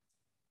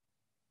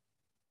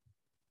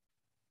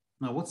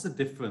 Now, what's the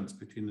difference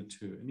between the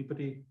two?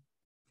 Anybody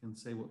can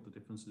say what the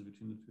difference is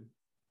between the two?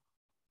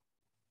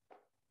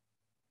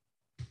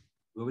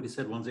 We already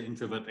said one's an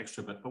introvert,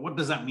 extrovert, but what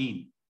does that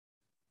mean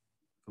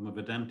from a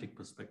Vedantic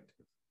perspective?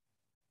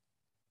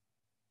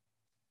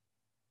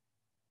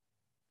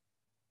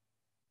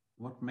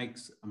 What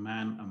makes a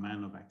man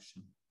of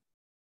action?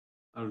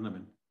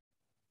 Arunabhin.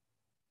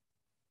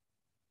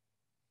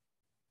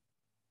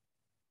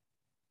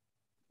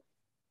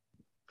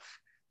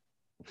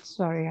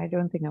 Sorry, I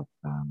don't think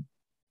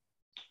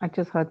I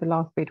just heard the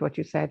last bit, what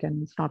you said,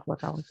 and it's not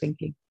what I was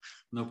thinking.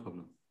 No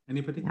problem.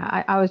 Anybody?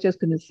 I was just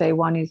going to say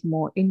one is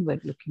more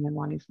inward looking and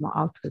one is more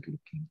outward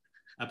looking.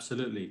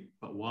 Absolutely.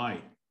 But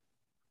why?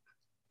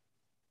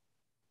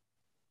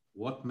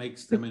 What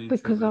makes them an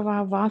introvert? Because of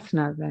our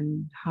vasanas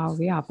and how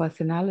we are,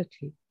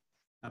 personality.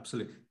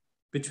 Absolutely.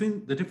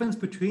 The difference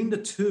between the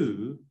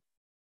two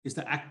is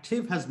the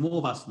active has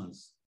more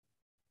vasanas.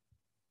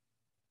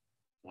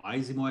 Why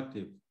is he more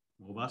active?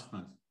 More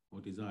vasanas,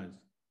 more desires.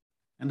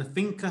 And the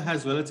thinker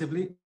has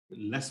relatively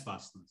less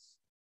vasanas.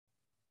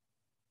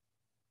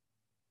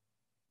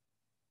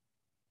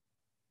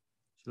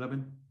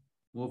 Shalabin,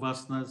 more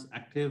vasanas,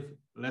 active,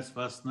 less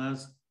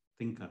vasanas,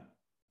 thinker.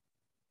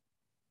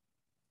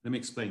 Let me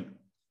explain.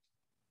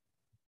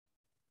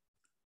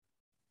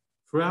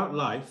 Throughout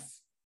life,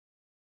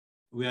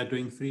 we are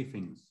doing three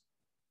things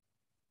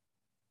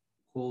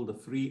called the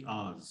 3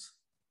 R's.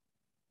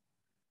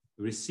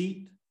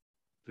 Receipt,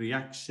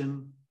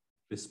 reaction,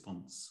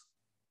 response.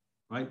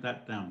 Write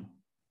that down.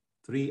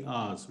 3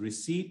 R's,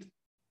 receipt,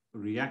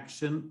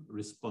 reaction,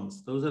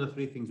 response. Those are the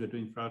 3 things we're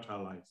doing throughout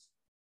our lives.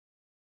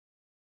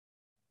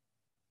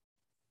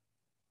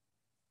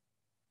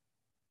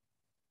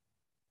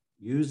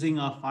 Using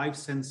our 5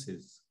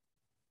 senses,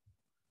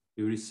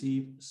 we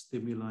receive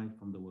stimuli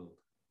from the world.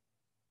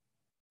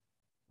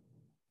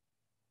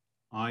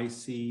 Eye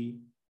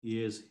see,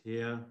 ears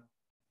hear,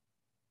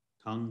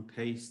 tongue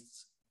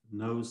tastes,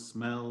 nose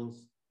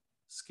smells,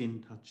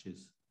 skin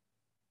touches.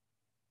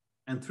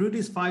 And through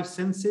these 5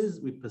 senses,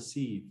 we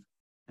perceive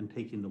and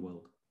take in the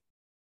world.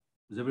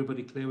 Is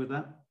everybody clear with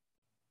that?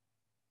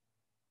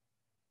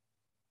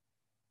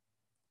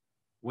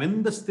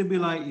 When the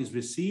stimuli is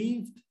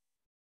received,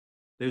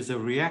 there's a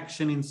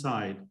reaction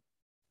inside.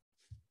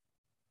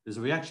 There's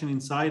a reaction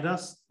inside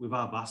us with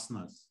our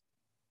vasanas,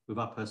 with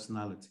our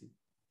personality.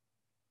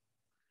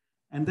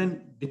 And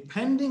then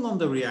depending on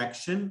the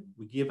reaction,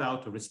 we give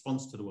out a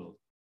response to the world.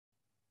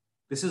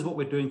 This is what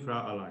we're doing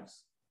throughout our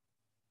lives.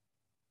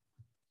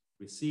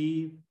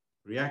 Receive,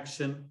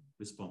 reaction,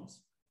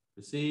 response.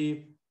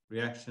 Receive,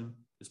 reaction,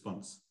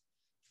 response.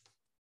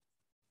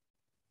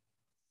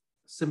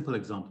 A simple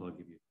example I'll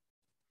give you.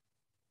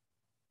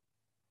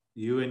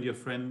 You and your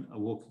friend are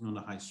walking on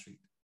the high street.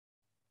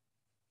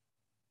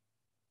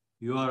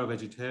 You are a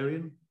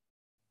vegetarian,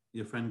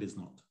 your friend is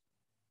not.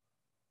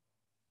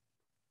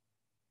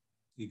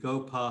 You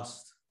go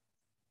past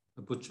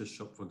a butcher's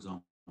shop, for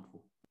example.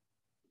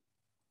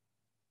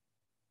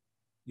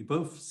 You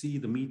both see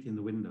the meat in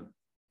the window.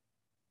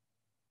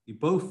 You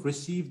both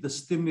receive the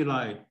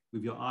stimuli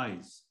with your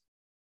eyes.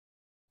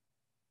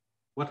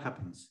 What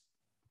happens?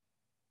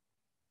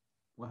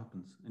 What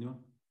happens? Anyone?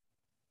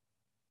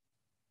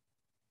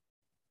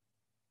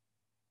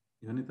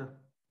 Yohanita?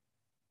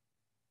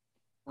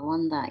 The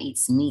one that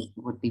eats meat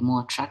would be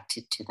more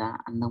attracted to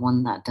that, and the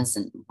one that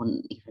doesn't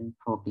wouldn't even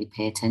probably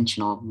pay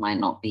attention or might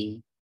not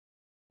be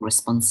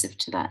responsive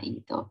to that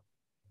either.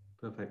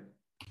 Perfect.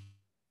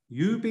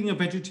 You, being a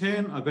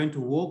vegetarian, are going to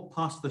walk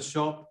past the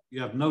shop.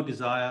 You have no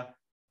desire,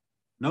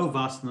 no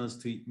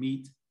vasanas to eat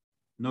meat,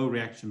 no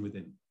reaction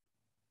within.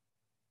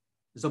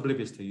 It's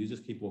oblivious to you. You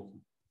just keep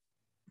walking.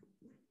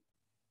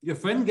 Your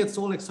friend gets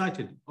all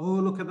excited. Oh,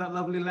 look at that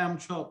lovely lamb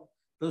chop.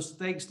 Those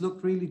steaks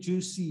look really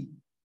juicy.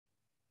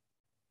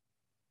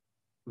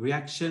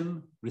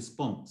 Reaction,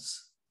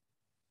 response.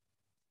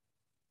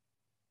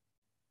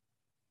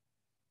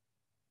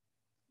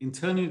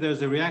 Internally,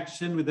 there's a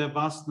reaction with their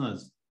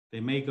vasanas. They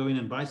may go in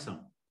and buy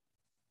some.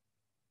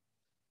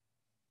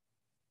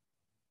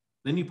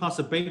 Then you pass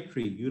a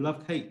bakery. You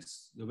love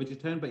cakes. You're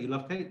vegetarian, but you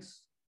love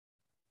cakes.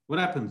 What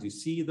happens? You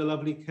see the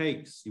lovely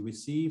cakes. You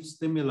receive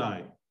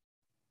stimuli.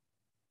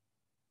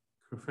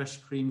 Fresh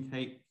cream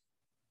cake,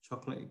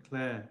 chocolate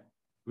eclair.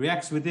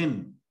 Reacts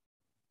within.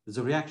 There's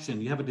a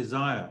reaction. You have a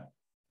desire.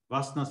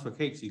 Vasanas for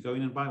cakes. You go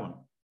in and buy one.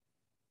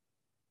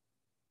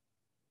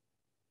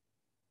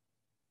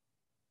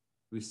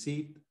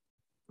 Receipt,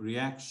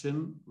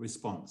 reaction,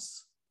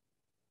 response.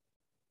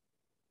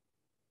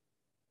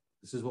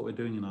 This is what we're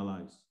doing in our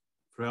lives,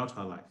 throughout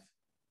our life,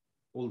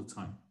 all the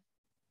time.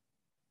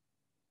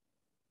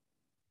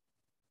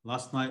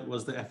 Last night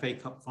was the FA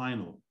Cup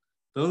final.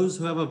 Those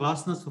who have a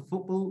vasanas for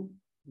football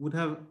would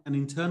have an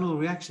internal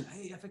reaction.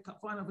 Hey, FA Cup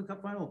final, FA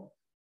Cup final.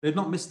 They'd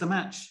not missed the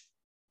match.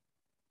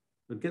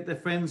 They'd get their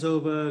friends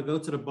over, go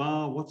to the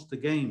bar, watch the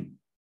game.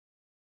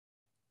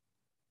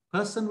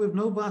 Person with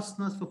no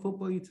vasanas for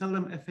football, you tell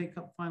them FA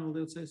Cup final,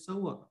 they'll say, so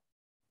what?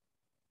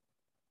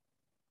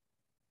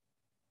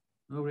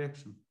 No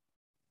reaction,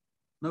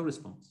 no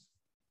response.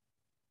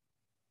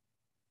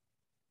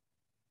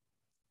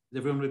 Is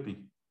everyone with me?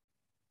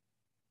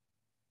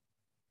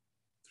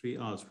 3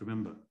 R's,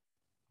 remember.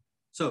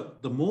 So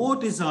the more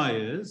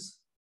desires,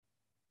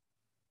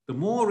 the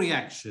more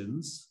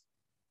reactions,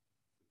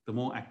 the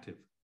more active.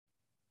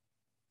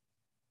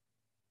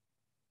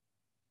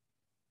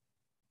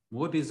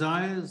 More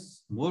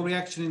desires, more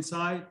reaction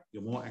inside,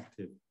 you're more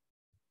active.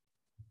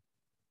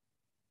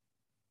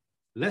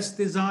 Less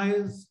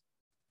desires,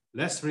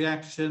 less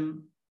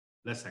reaction,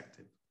 less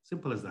active.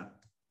 Simple as that.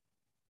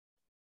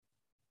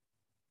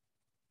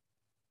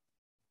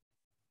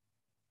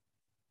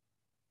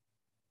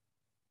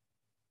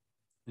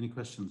 Any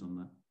questions on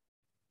that?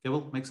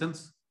 Keval, make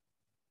sense?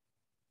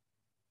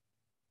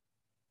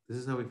 This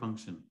is how we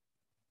function.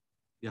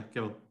 Yeah,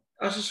 Keval.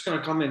 I was just going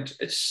to comment.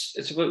 It's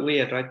a bit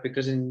weird, right?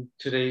 Because in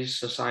today's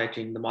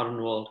society, in the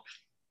modern world,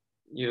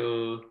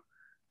 you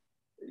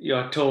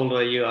are told,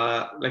 or you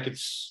are like,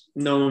 it's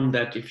known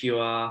that if you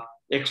are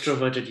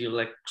extroverted, you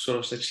like sort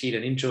of succeed,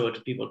 and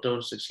introverted people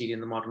don't succeed in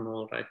the modern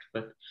world, right?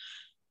 But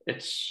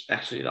it's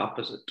actually the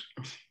opposite.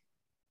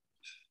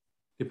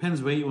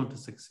 Depends where you want to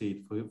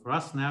succeed. For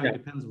us now, yeah. It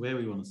depends where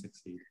we want to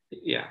succeed.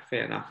 Yeah,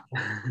 fair enough.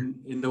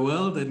 In the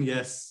world, and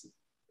yes,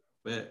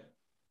 but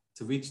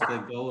to reach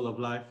the goal of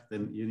life,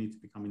 then you need to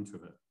become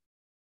introvert.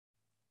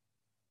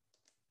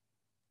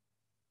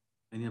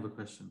 Any other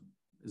question?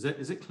 Is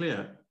it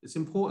clear? It's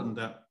important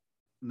that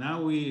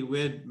now we're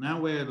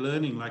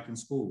learning like in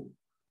school.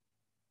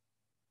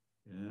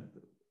 Yeah.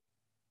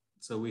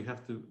 So we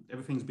have to,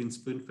 everything's been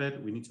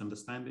spoon-fed. We need to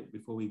understand it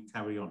before we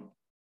carry on.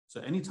 So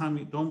anytime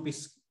don't be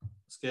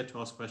scared to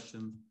ask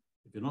questions.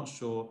 If you're not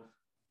sure,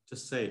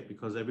 just say it,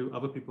 because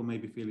other people may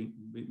be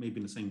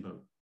in the same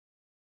boat.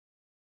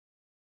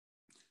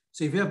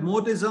 So if you have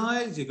more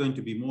desires, you're going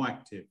to be more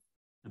active.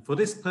 And for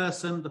this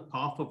person, the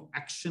path of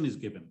action is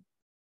given.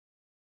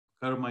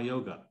 Karma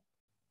yoga.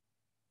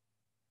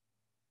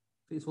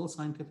 It's all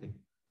scientific.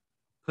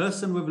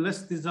 Person with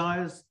less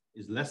desires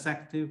is less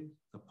active.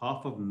 The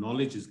path of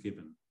knowledge is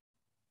given.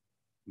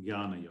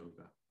 Jnana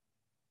yoga.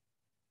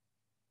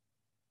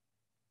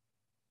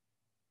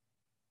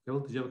 Phil,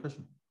 did you have a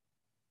question?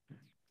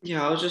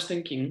 Yeah, I was just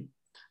thinking,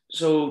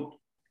 so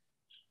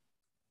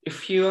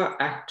if you are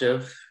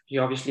active,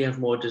 you obviously have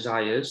more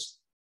desires.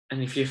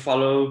 And if you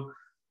follow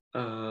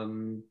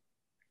the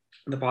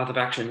path of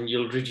action,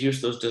 you'll reduce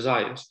those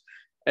desires.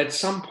 At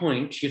some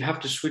point, you'd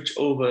have to switch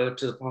over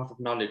to the path of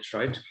knowledge,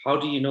 right? How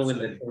do you know when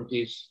that point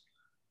is,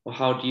 or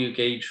how do you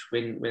gauge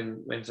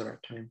when's the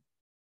right time?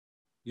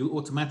 You'll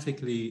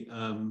automatically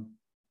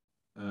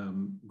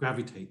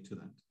gravitate to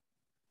that,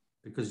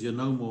 because you're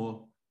no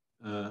more,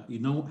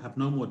 have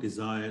no more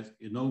desires,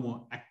 you're no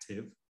more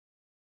active,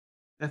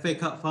 FA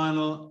Cup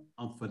final,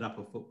 I'm fed up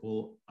of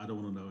football. I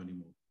don't want to know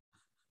anymore.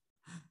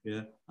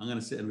 Yeah, I'm going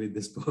to sit and read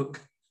this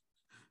book.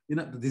 You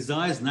know, the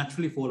desires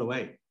naturally fall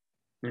away.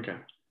 Okay.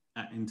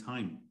 In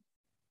time.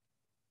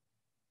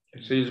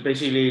 So you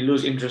basically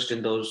lose interest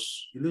in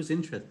those. You lose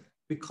interest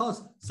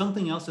because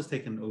something else has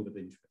taken over the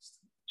interest.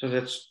 So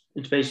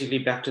it's basically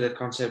back to the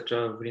concept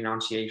of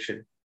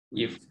renunciation.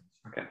 Okay.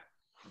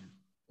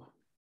 Yeah.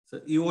 So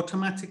you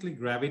automatically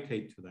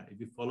gravitate to that if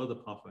you follow the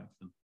path of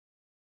action.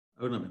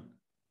 Ornament.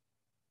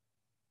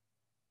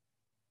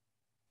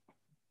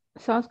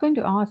 So I was going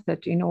to ask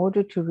that in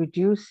order to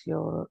reduce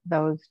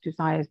those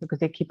desires, because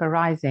they keep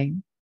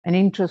arising, and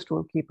interest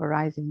will keep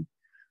arising,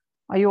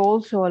 are you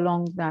also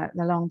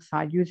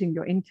alongside using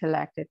your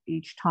intellect at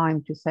each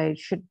time to say,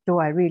 do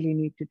I really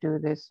need to do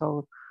this?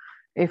 Or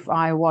if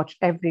I watch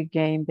every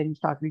game, then you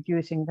start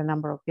reducing the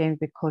number of games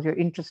because your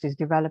interest is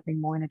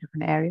developing more in a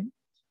different area,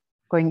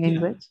 going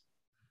inwards?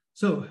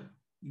 So,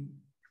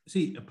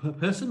 see, a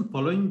person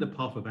following the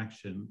path of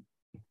action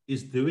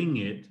is doing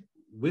it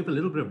with a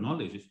little bit of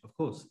knowledge. Of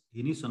course,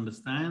 he needs to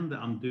understand that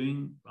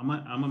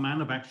I'm a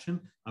man of action.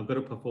 I've got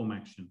to perform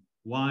action.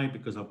 Why?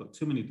 Because I've got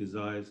too many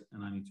desires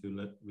and I need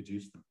to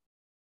reduce them.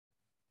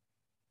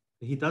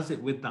 He does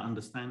it with that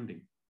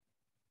understanding.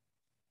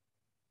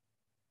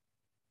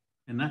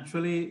 And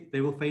naturally, they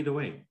will fade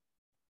away.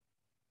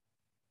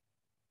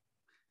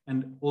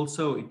 And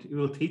also, it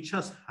will teach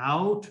us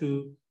how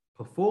to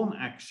perform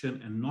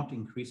action and not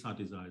increase our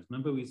desires.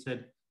 Remember we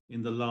said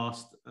in the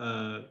last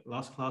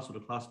class or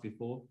the class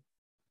before,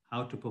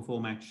 how to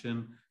perform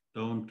action.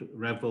 Don't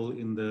revel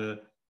in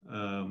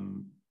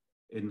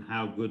in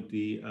how good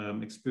the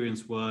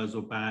experience was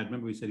or bad.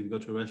 Remember we said if you go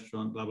to a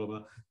restaurant, blah, blah,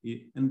 blah.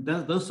 And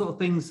those sort of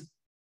things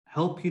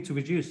help you to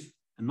reduce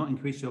and not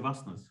increase your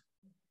vasanas.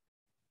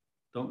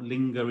 Don't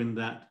linger in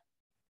that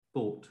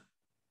thought.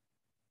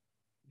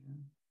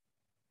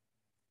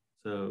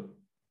 So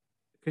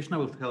Krishna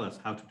will tell us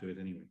how to do it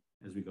anyway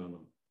as we go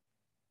along.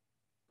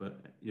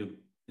 But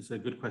it's a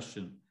good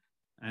question.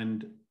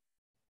 And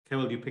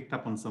Keval, you picked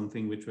up on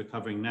something which we're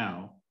covering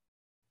now.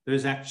 There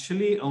is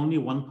actually only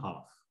one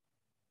path.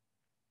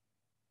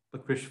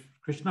 But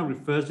Krishna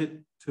refers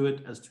to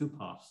it as two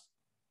paths.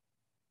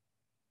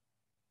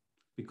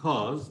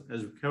 Because,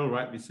 as Keval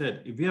rightly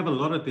said, if you have a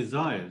lot of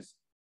desires,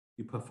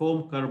 you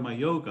perform karma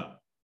yoga,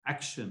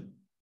 action,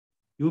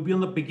 you'll be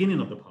on the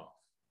beginning of the path.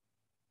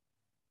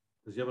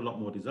 Because you have a lot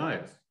more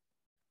desires.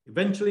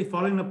 Eventually,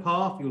 following the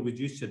path, you'll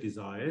reduce your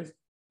desires.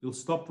 You'll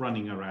stop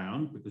running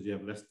around because you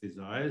have less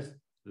desires,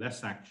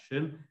 less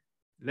action,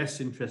 less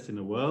interest in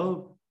the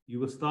world. You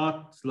will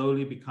start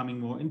slowly becoming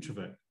more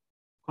introvert,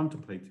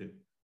 contemplative.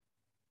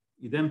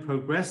 You then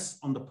progress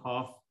on the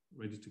path,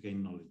 ready to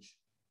gain knowledge.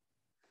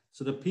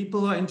 So the people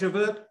who are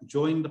introvert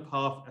join the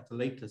path at the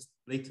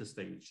later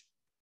stage.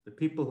 The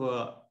people who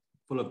are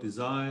full of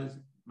desires,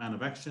 man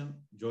of action,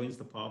 joins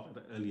the path at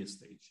the earlier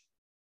stage.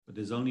 But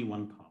there's only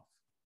one path.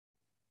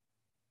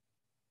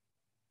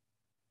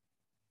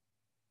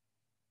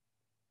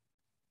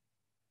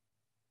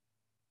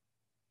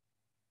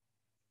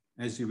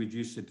 As you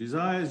reduce your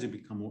desires, you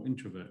become more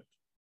introvert.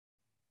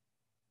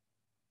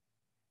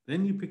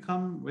 Then you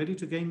become ready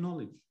to gain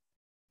knowledge.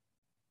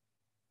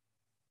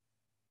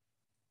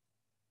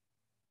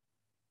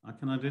 I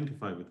can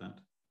identify with that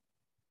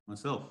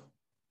myself.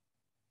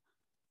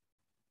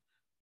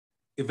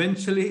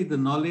 Eventually, the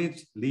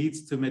knowledge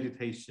leads to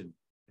meditation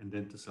and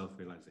then to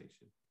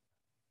self-realization.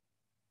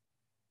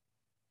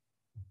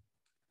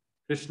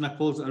 Krishna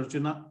calls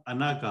Arjuna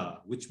Anaga,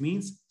 which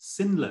means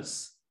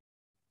sinless.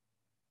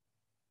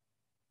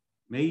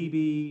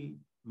 Maybe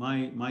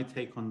my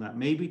take on that,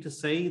 maybe to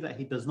say that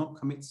he does not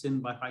commit sin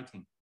by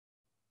fighting.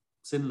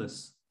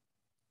 Sinless.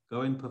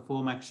 Go and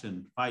perform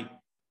action, fight.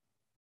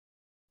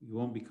 You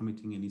won't be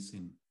committing any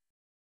sin.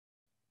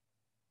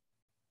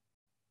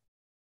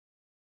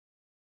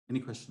 Any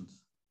questions?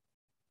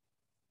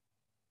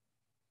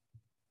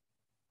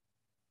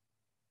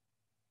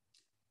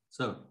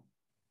 So,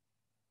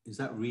 is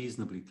that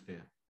reasonably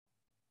clear?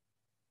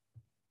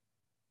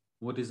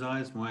 More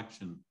desires, more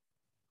action,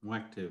 more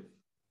active,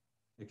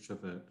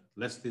 extrovert.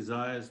 Less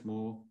desires,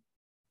 more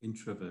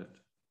introvert,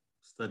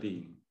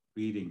 studying,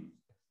 reading.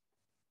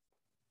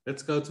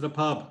 Let's go to the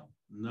pub.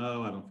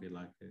 No, I don't feel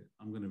like it.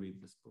 I'm going to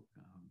read this book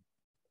at home.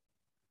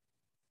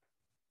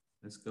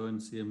 Let's go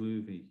and see a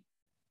movie.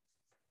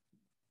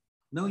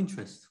 No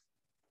interest.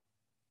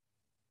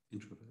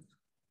 Introvert.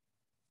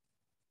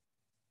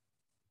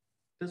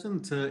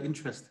 Doesn't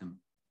interest him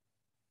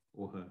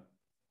or her.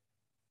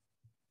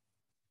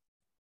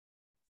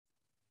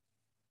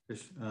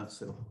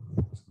 So,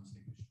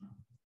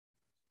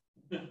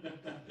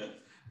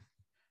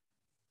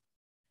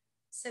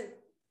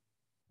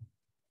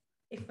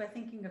 if we're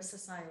thinking of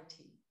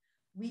society,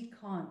 we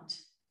can't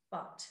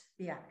but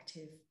be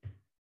active.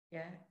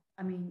 Yeah,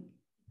 I mean,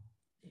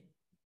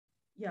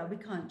 yeah, we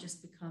can't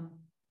just become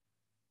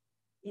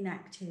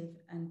inactive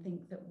and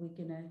think that we're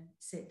going to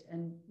sit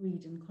and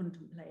read and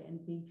contemplate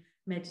and be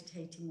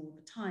meditating all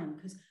the time,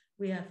 because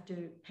we have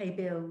to pay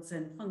bills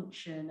and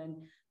function and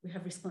we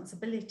have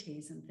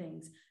responsibilities and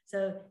things.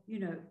 So, you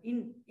know,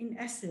 in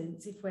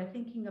essence, if we're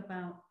thinking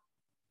about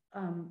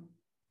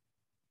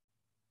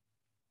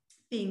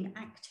being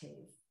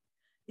active,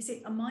 is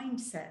it a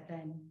mindset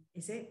then?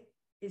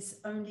 Is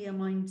only a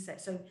mindset?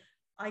 So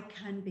I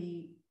can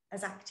be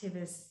as active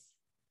as,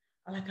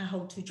 like I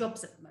hold 2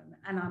 jobs at the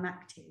moment and I'm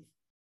active,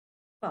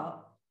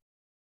 but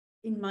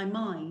in my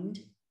mind,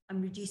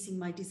 I'm reducing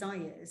my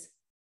desires.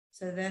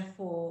 So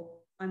therefore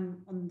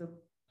I'm on the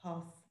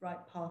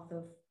right path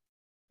of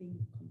being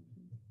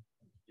confident.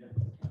 Yeah,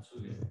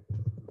 absolutely.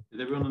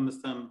 Did everyone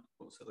understand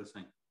what Siddle is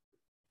saying?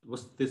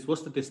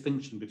 What's the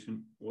distinction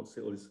between what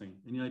Siddle is saying?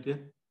 Any idea?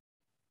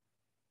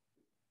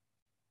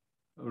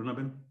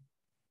 Arunabhin?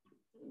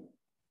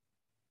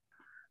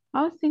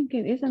 I was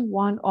thinking, isn't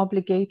one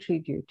obligatory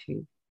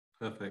duty?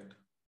 Perfect.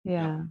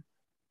 Yeah.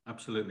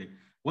 Absolutely.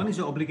 One is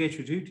your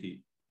obligatory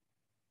duty.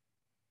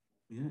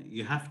 Yeah,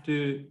 you have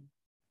to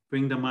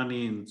bring the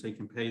money in so you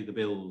can pay the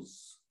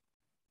bills,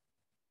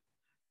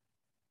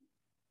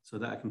 so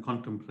that I can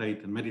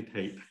contemplate and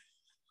meditate.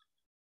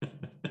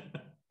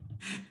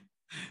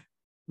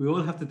 We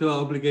all have to do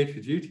our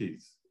obligatory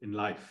duties in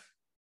life.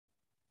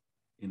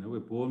 You know, we're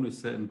born with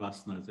certain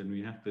vasanas and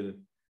we have to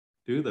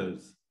do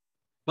those.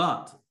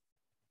 But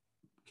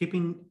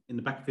keeping in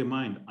the back of your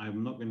mind,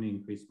 I'm not going to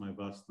increase my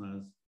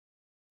vasanas.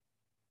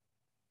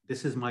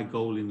 This is my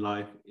goal in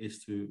life,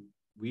 is to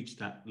reach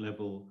that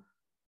level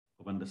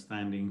of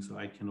understanding so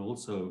I can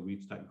also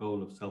reach that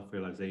goal of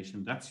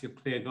self-realization. That's your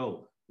clear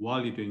goal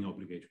while you're doing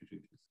obligatory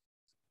duties.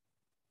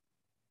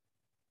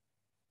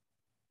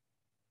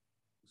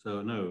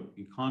 So no,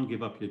 you can't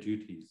give up your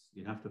duties.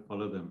 You have to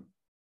follow them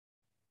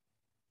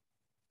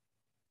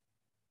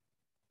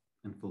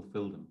and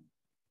fulfill them.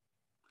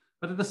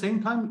 But at the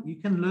same time, you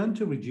can learn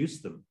to reduce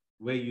them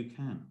where you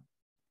can.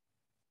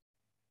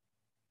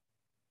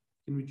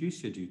 You can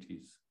reduce your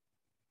duties.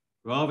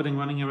 Rather than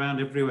running around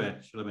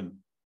everywhere, Shalabin,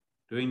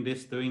 doing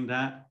this, doing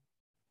that,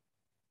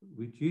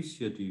 reduce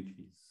your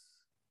duties.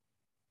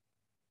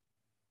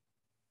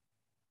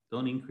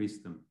 Don't increase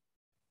them.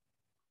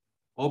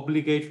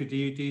 Obligatory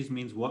duties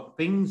means what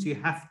things you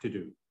have to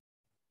do,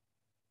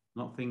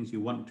 not things you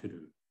want to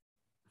do.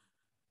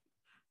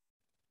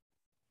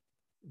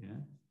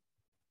 Yeah.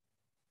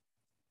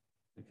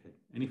 Okay.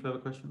 Any further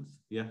questions?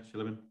 Yeah,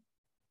 Shalabin.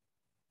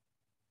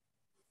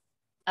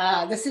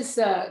 This is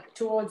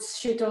towards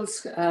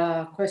Sheetal's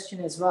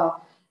question as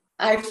well.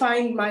 I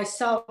find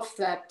myself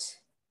that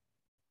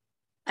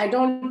I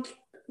don't,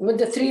 with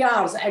the 3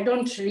 hours, I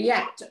don't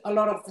react a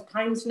lot of the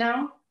times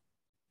now.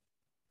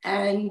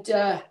 And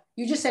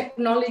you just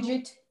acknowledge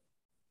it,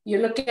 you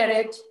look at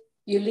it,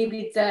 you leave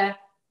it there,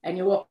 and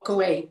you walk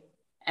away.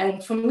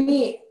 And for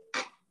me,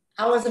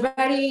 I was a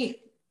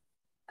very,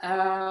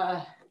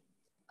 I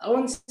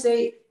won't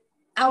say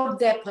out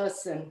there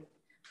person,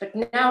 but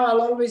now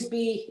I'll always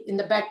be in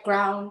the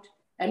background.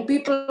 And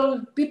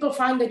people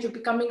find that you're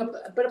becoming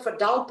a bit of a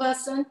dull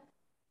person,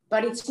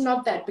 but it's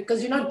not that,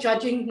 because you're not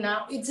judging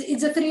now.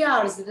 It's a 3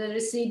 hours, the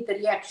receipt, the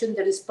reaction,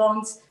 the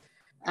response.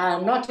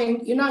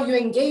 You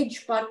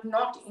engage, but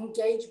not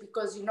engage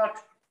because you don't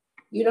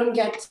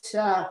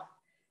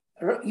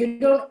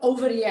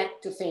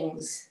overreact to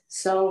things.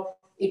 So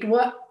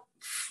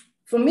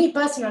for me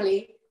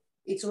personally,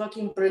 it's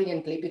working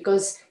brilliantly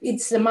because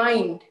it's the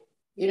mind,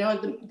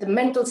 the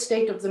mental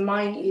state of the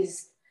mind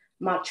is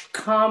much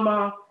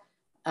calmer.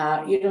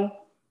 You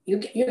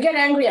get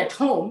angry at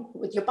home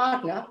with your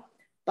partner,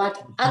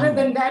 but other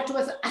than that,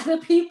 with other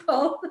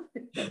people,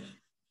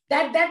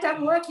 that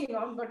I'm working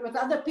on, but with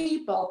other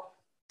people,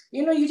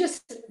 you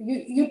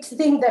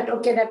think that,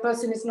 okay, that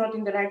person is not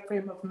in the right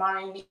frame of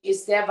mind,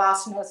 is their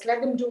vasanas,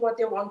 let them do what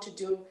they want to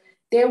do.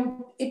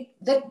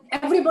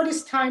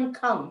 Everybody's time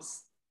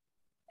comes.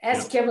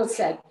 As Keval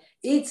said,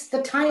 it's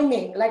the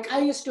timing. Like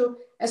I used to,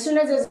 as soon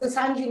as there's a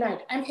Sanji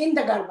night, I'm in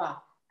the Garba,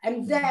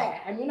 I'm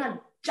there, I'm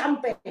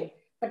jumping.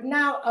 But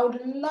now I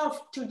would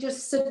love to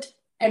just sit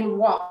and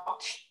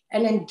watch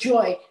and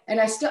enjoy.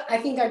 And I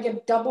think I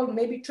get double,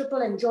 maybe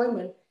triple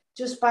enjoyment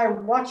just by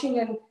watching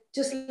and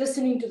just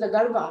listening to the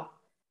Garba.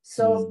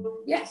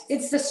 So yes,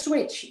 it's the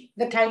switch,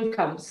 the time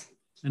comes.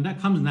 And that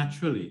comes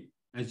naturally.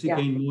 As you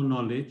gain more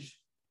knowledge,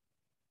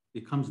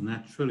 it comes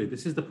naturally.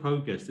 This is the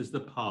progress, this is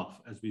the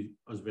path as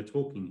we're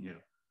talking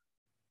here.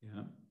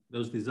 Yeah,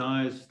 those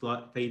desires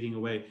start fading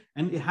away.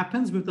 And it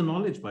happens with the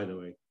knowledge, by the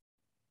way.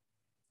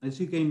 As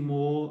you gain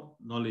more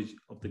knowledge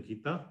of the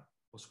Gita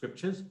or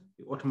scriptures,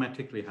 it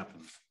automatically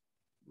happens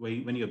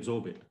when you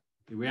absorb it.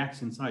 It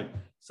reacts inside.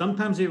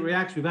 Sometimes it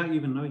reacts without you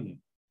even knowing it.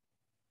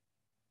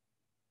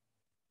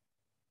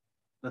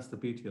 That's the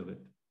beauty of it.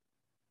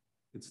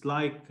 It's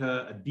like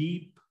a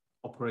deep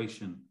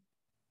operation.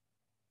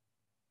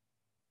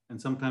 And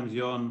sometimes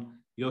you're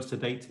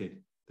sedated.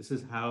 This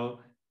is how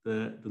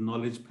the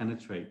knowledge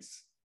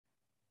penetrates.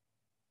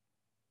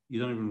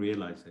 You don't even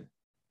realize it.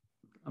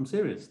 I'm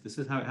serious. This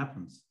is how it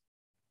happens.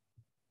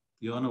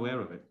 You're unaware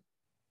of it.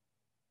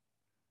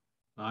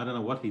 I don't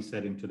know what he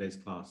said in today's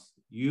class.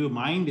 Your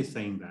mind is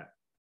saying that,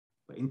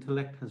 but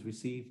intellect has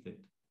received it.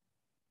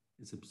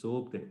 It's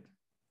absorbed it.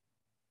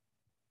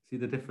 See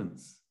the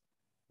difference?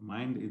 The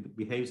mind, it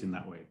behaves in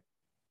that way.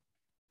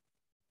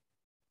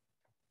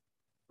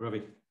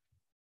 Ravi.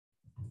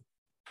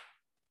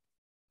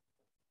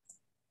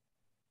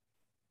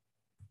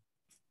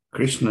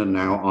 Krishna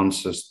now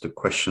answers the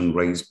question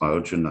raised by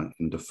Arjuna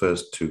in the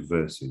first two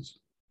verses.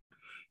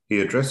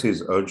 He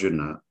addresses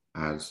Arjuna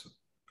as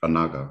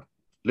Anaga,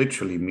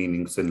 literally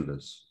meaning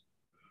sinless.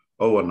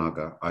 O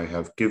Anaga, I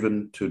have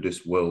given to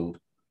this world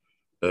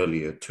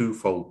earlier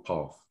twofold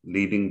path,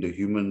 leading the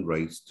human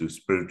race to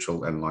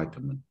spiritual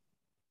enlightenment.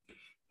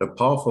 The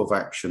path of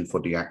action for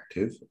the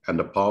active and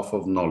the path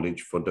of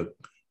knowledge for the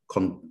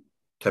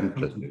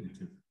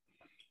contemplative.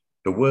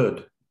 The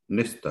word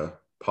nista,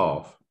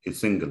 path, is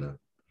singular.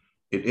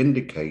 It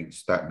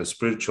indicates that the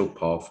spiritual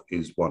path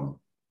is one.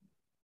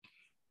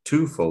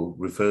 Twofold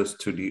refers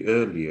to the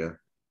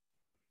earlier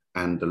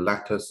and the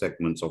latter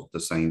segments of the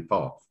same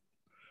path.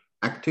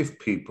 Active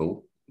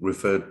people,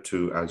 referred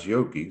to as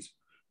yogis,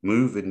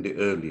 move in the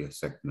earlier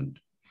segment.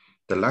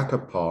 The latter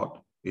part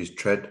is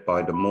tread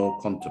by the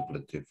more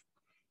contemplative,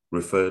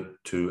 referred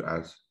to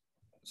as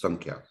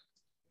Sankhyas.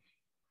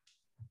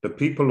 The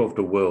people of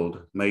the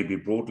world may be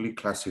broadly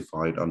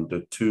classified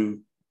under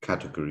two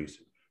categories,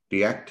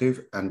 the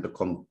active and the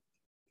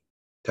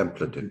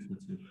contemplative.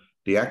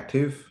 The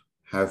active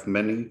have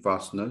many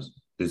vasanas,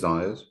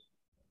 desires,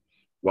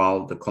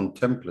 while the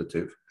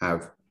contemplative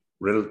have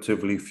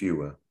relatively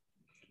fewer.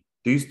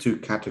 These two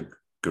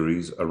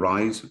categories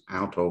arise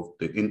out of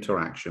the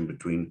interaction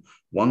between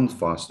one's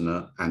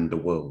vasana and the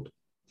world.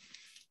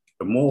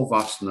 The more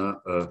vasana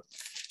a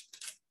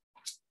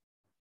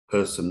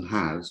person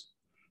has,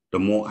 the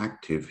more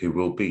active he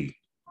will be.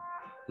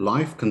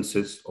 Life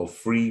consists of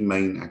three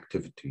main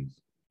activities: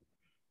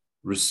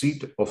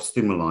 receipt of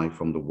stimuli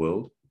from the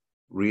world,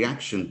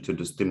 reaction to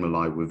the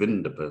stimuli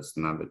within the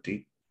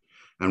personality,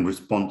 and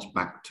response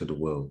back to the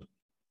world.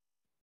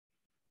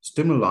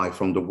 Stimuli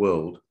from the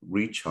world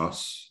reach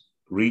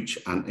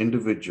an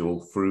individual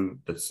through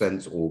the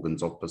sense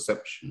organs of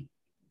perception.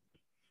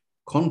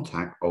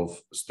 Contact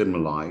of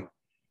stimuli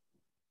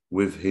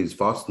with his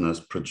vasanas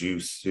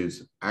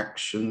produces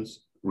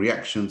actions,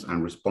 reactions,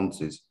 and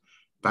responses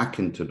back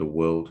into the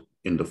world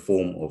in the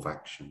form of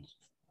actions.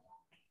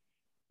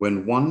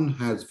 When one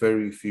has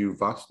very few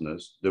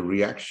vasanas, the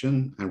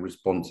reaction and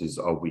responses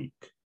are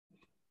weak.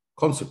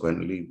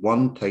 Consequently,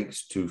 one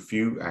takes too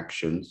few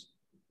actions.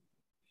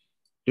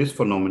 This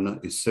phenomenon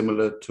is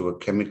similar to a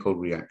chemical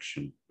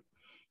reaction.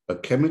 A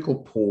chemical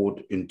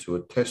poured into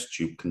a test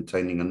tube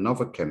containing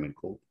another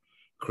chemical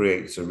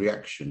creates a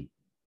reaction.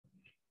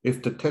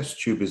 If the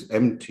test tube is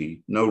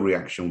empty, no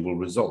reaction will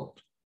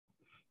result.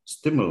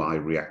 Stimuli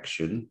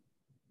reaction,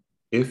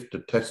 if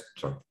the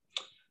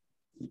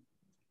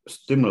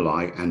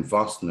stimuli and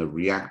vasana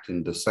react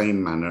in the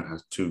same manner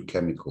as two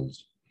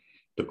chemicals.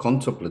 The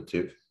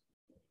contemplative,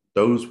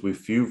 those with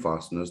few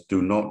vasanas,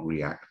 do not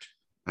react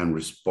and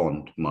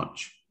respond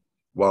much,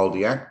 while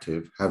the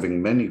active,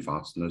 having many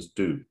vasanas,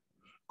 do.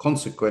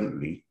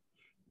 Consequently,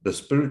 the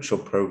spiritual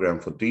program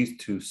for these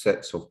two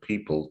sets of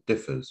people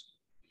differs.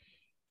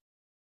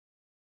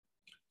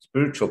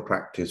 Spiritual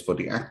practice for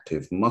the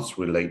active must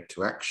relate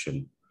to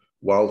action,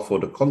 while for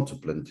the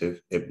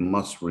contemplative, it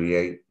must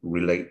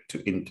relate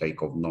to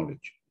intake of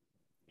knowledge.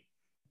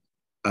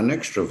 An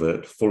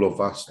extrovert full of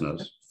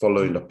vasanas,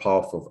 following the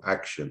path of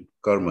action,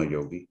 karma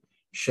yogi,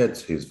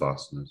 sheds his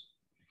vasanas.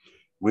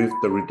 With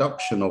the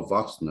reduction of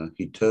vasana,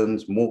 he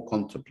turns more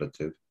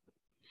contemplative.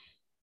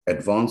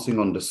 Advancing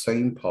on the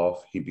same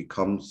path, he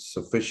becomes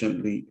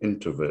sufficiently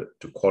introvert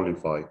to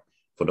qualify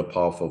for the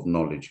path of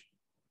knowledge,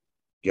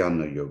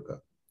 jnana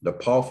yoga. The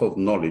path of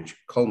knowledge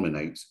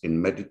culminates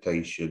in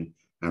meditation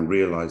and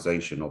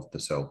realization of the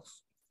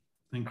self.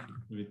 Thank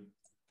you.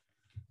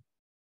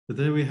 So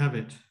there we have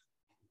it.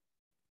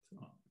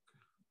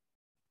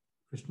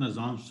 Krishna's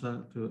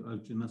answer to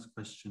Arjuna's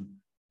question,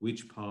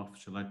 which path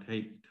shall I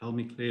take? Tell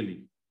me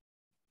clearly.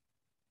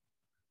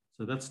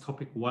 So that's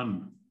topic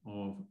 1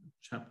 of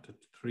chapter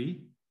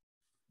 3.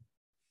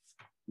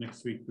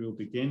 Next week we'll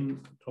begin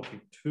topic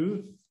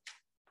 2.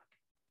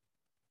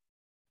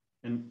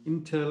 An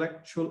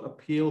intellectual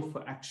appeal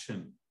for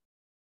action.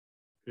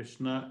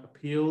 Krishna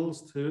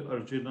appeals to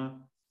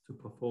Arjuna to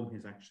perform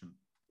his action.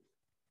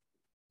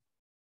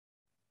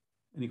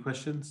 Any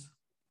questions?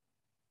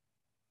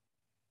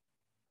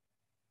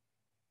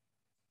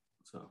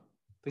 So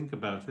think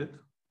about it.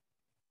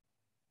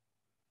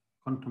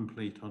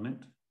 Contemplate on it.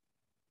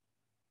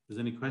 If there's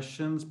any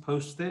questions,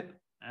 post it.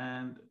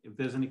 And if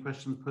there's any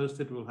questions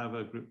posted, we'll have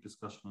a group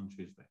discussion on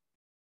Tuesday.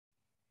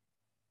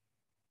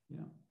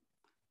 Yeah.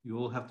 You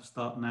all have to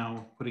start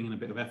now putting in a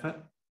bit of effort,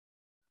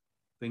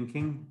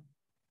 thinking.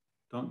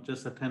 Don't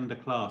just attend a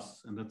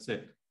class and that's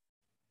it.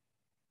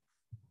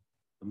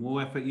 The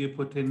more effort you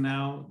put in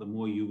now, the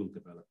more you will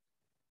develop.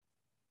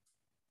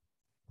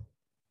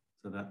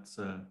 So that's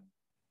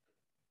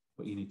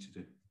what you need to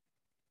do.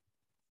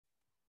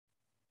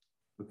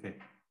 Okay,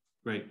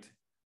 great.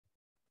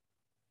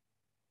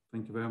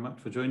 Thank you very much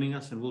for joining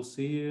us, and we'll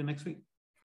see you next week.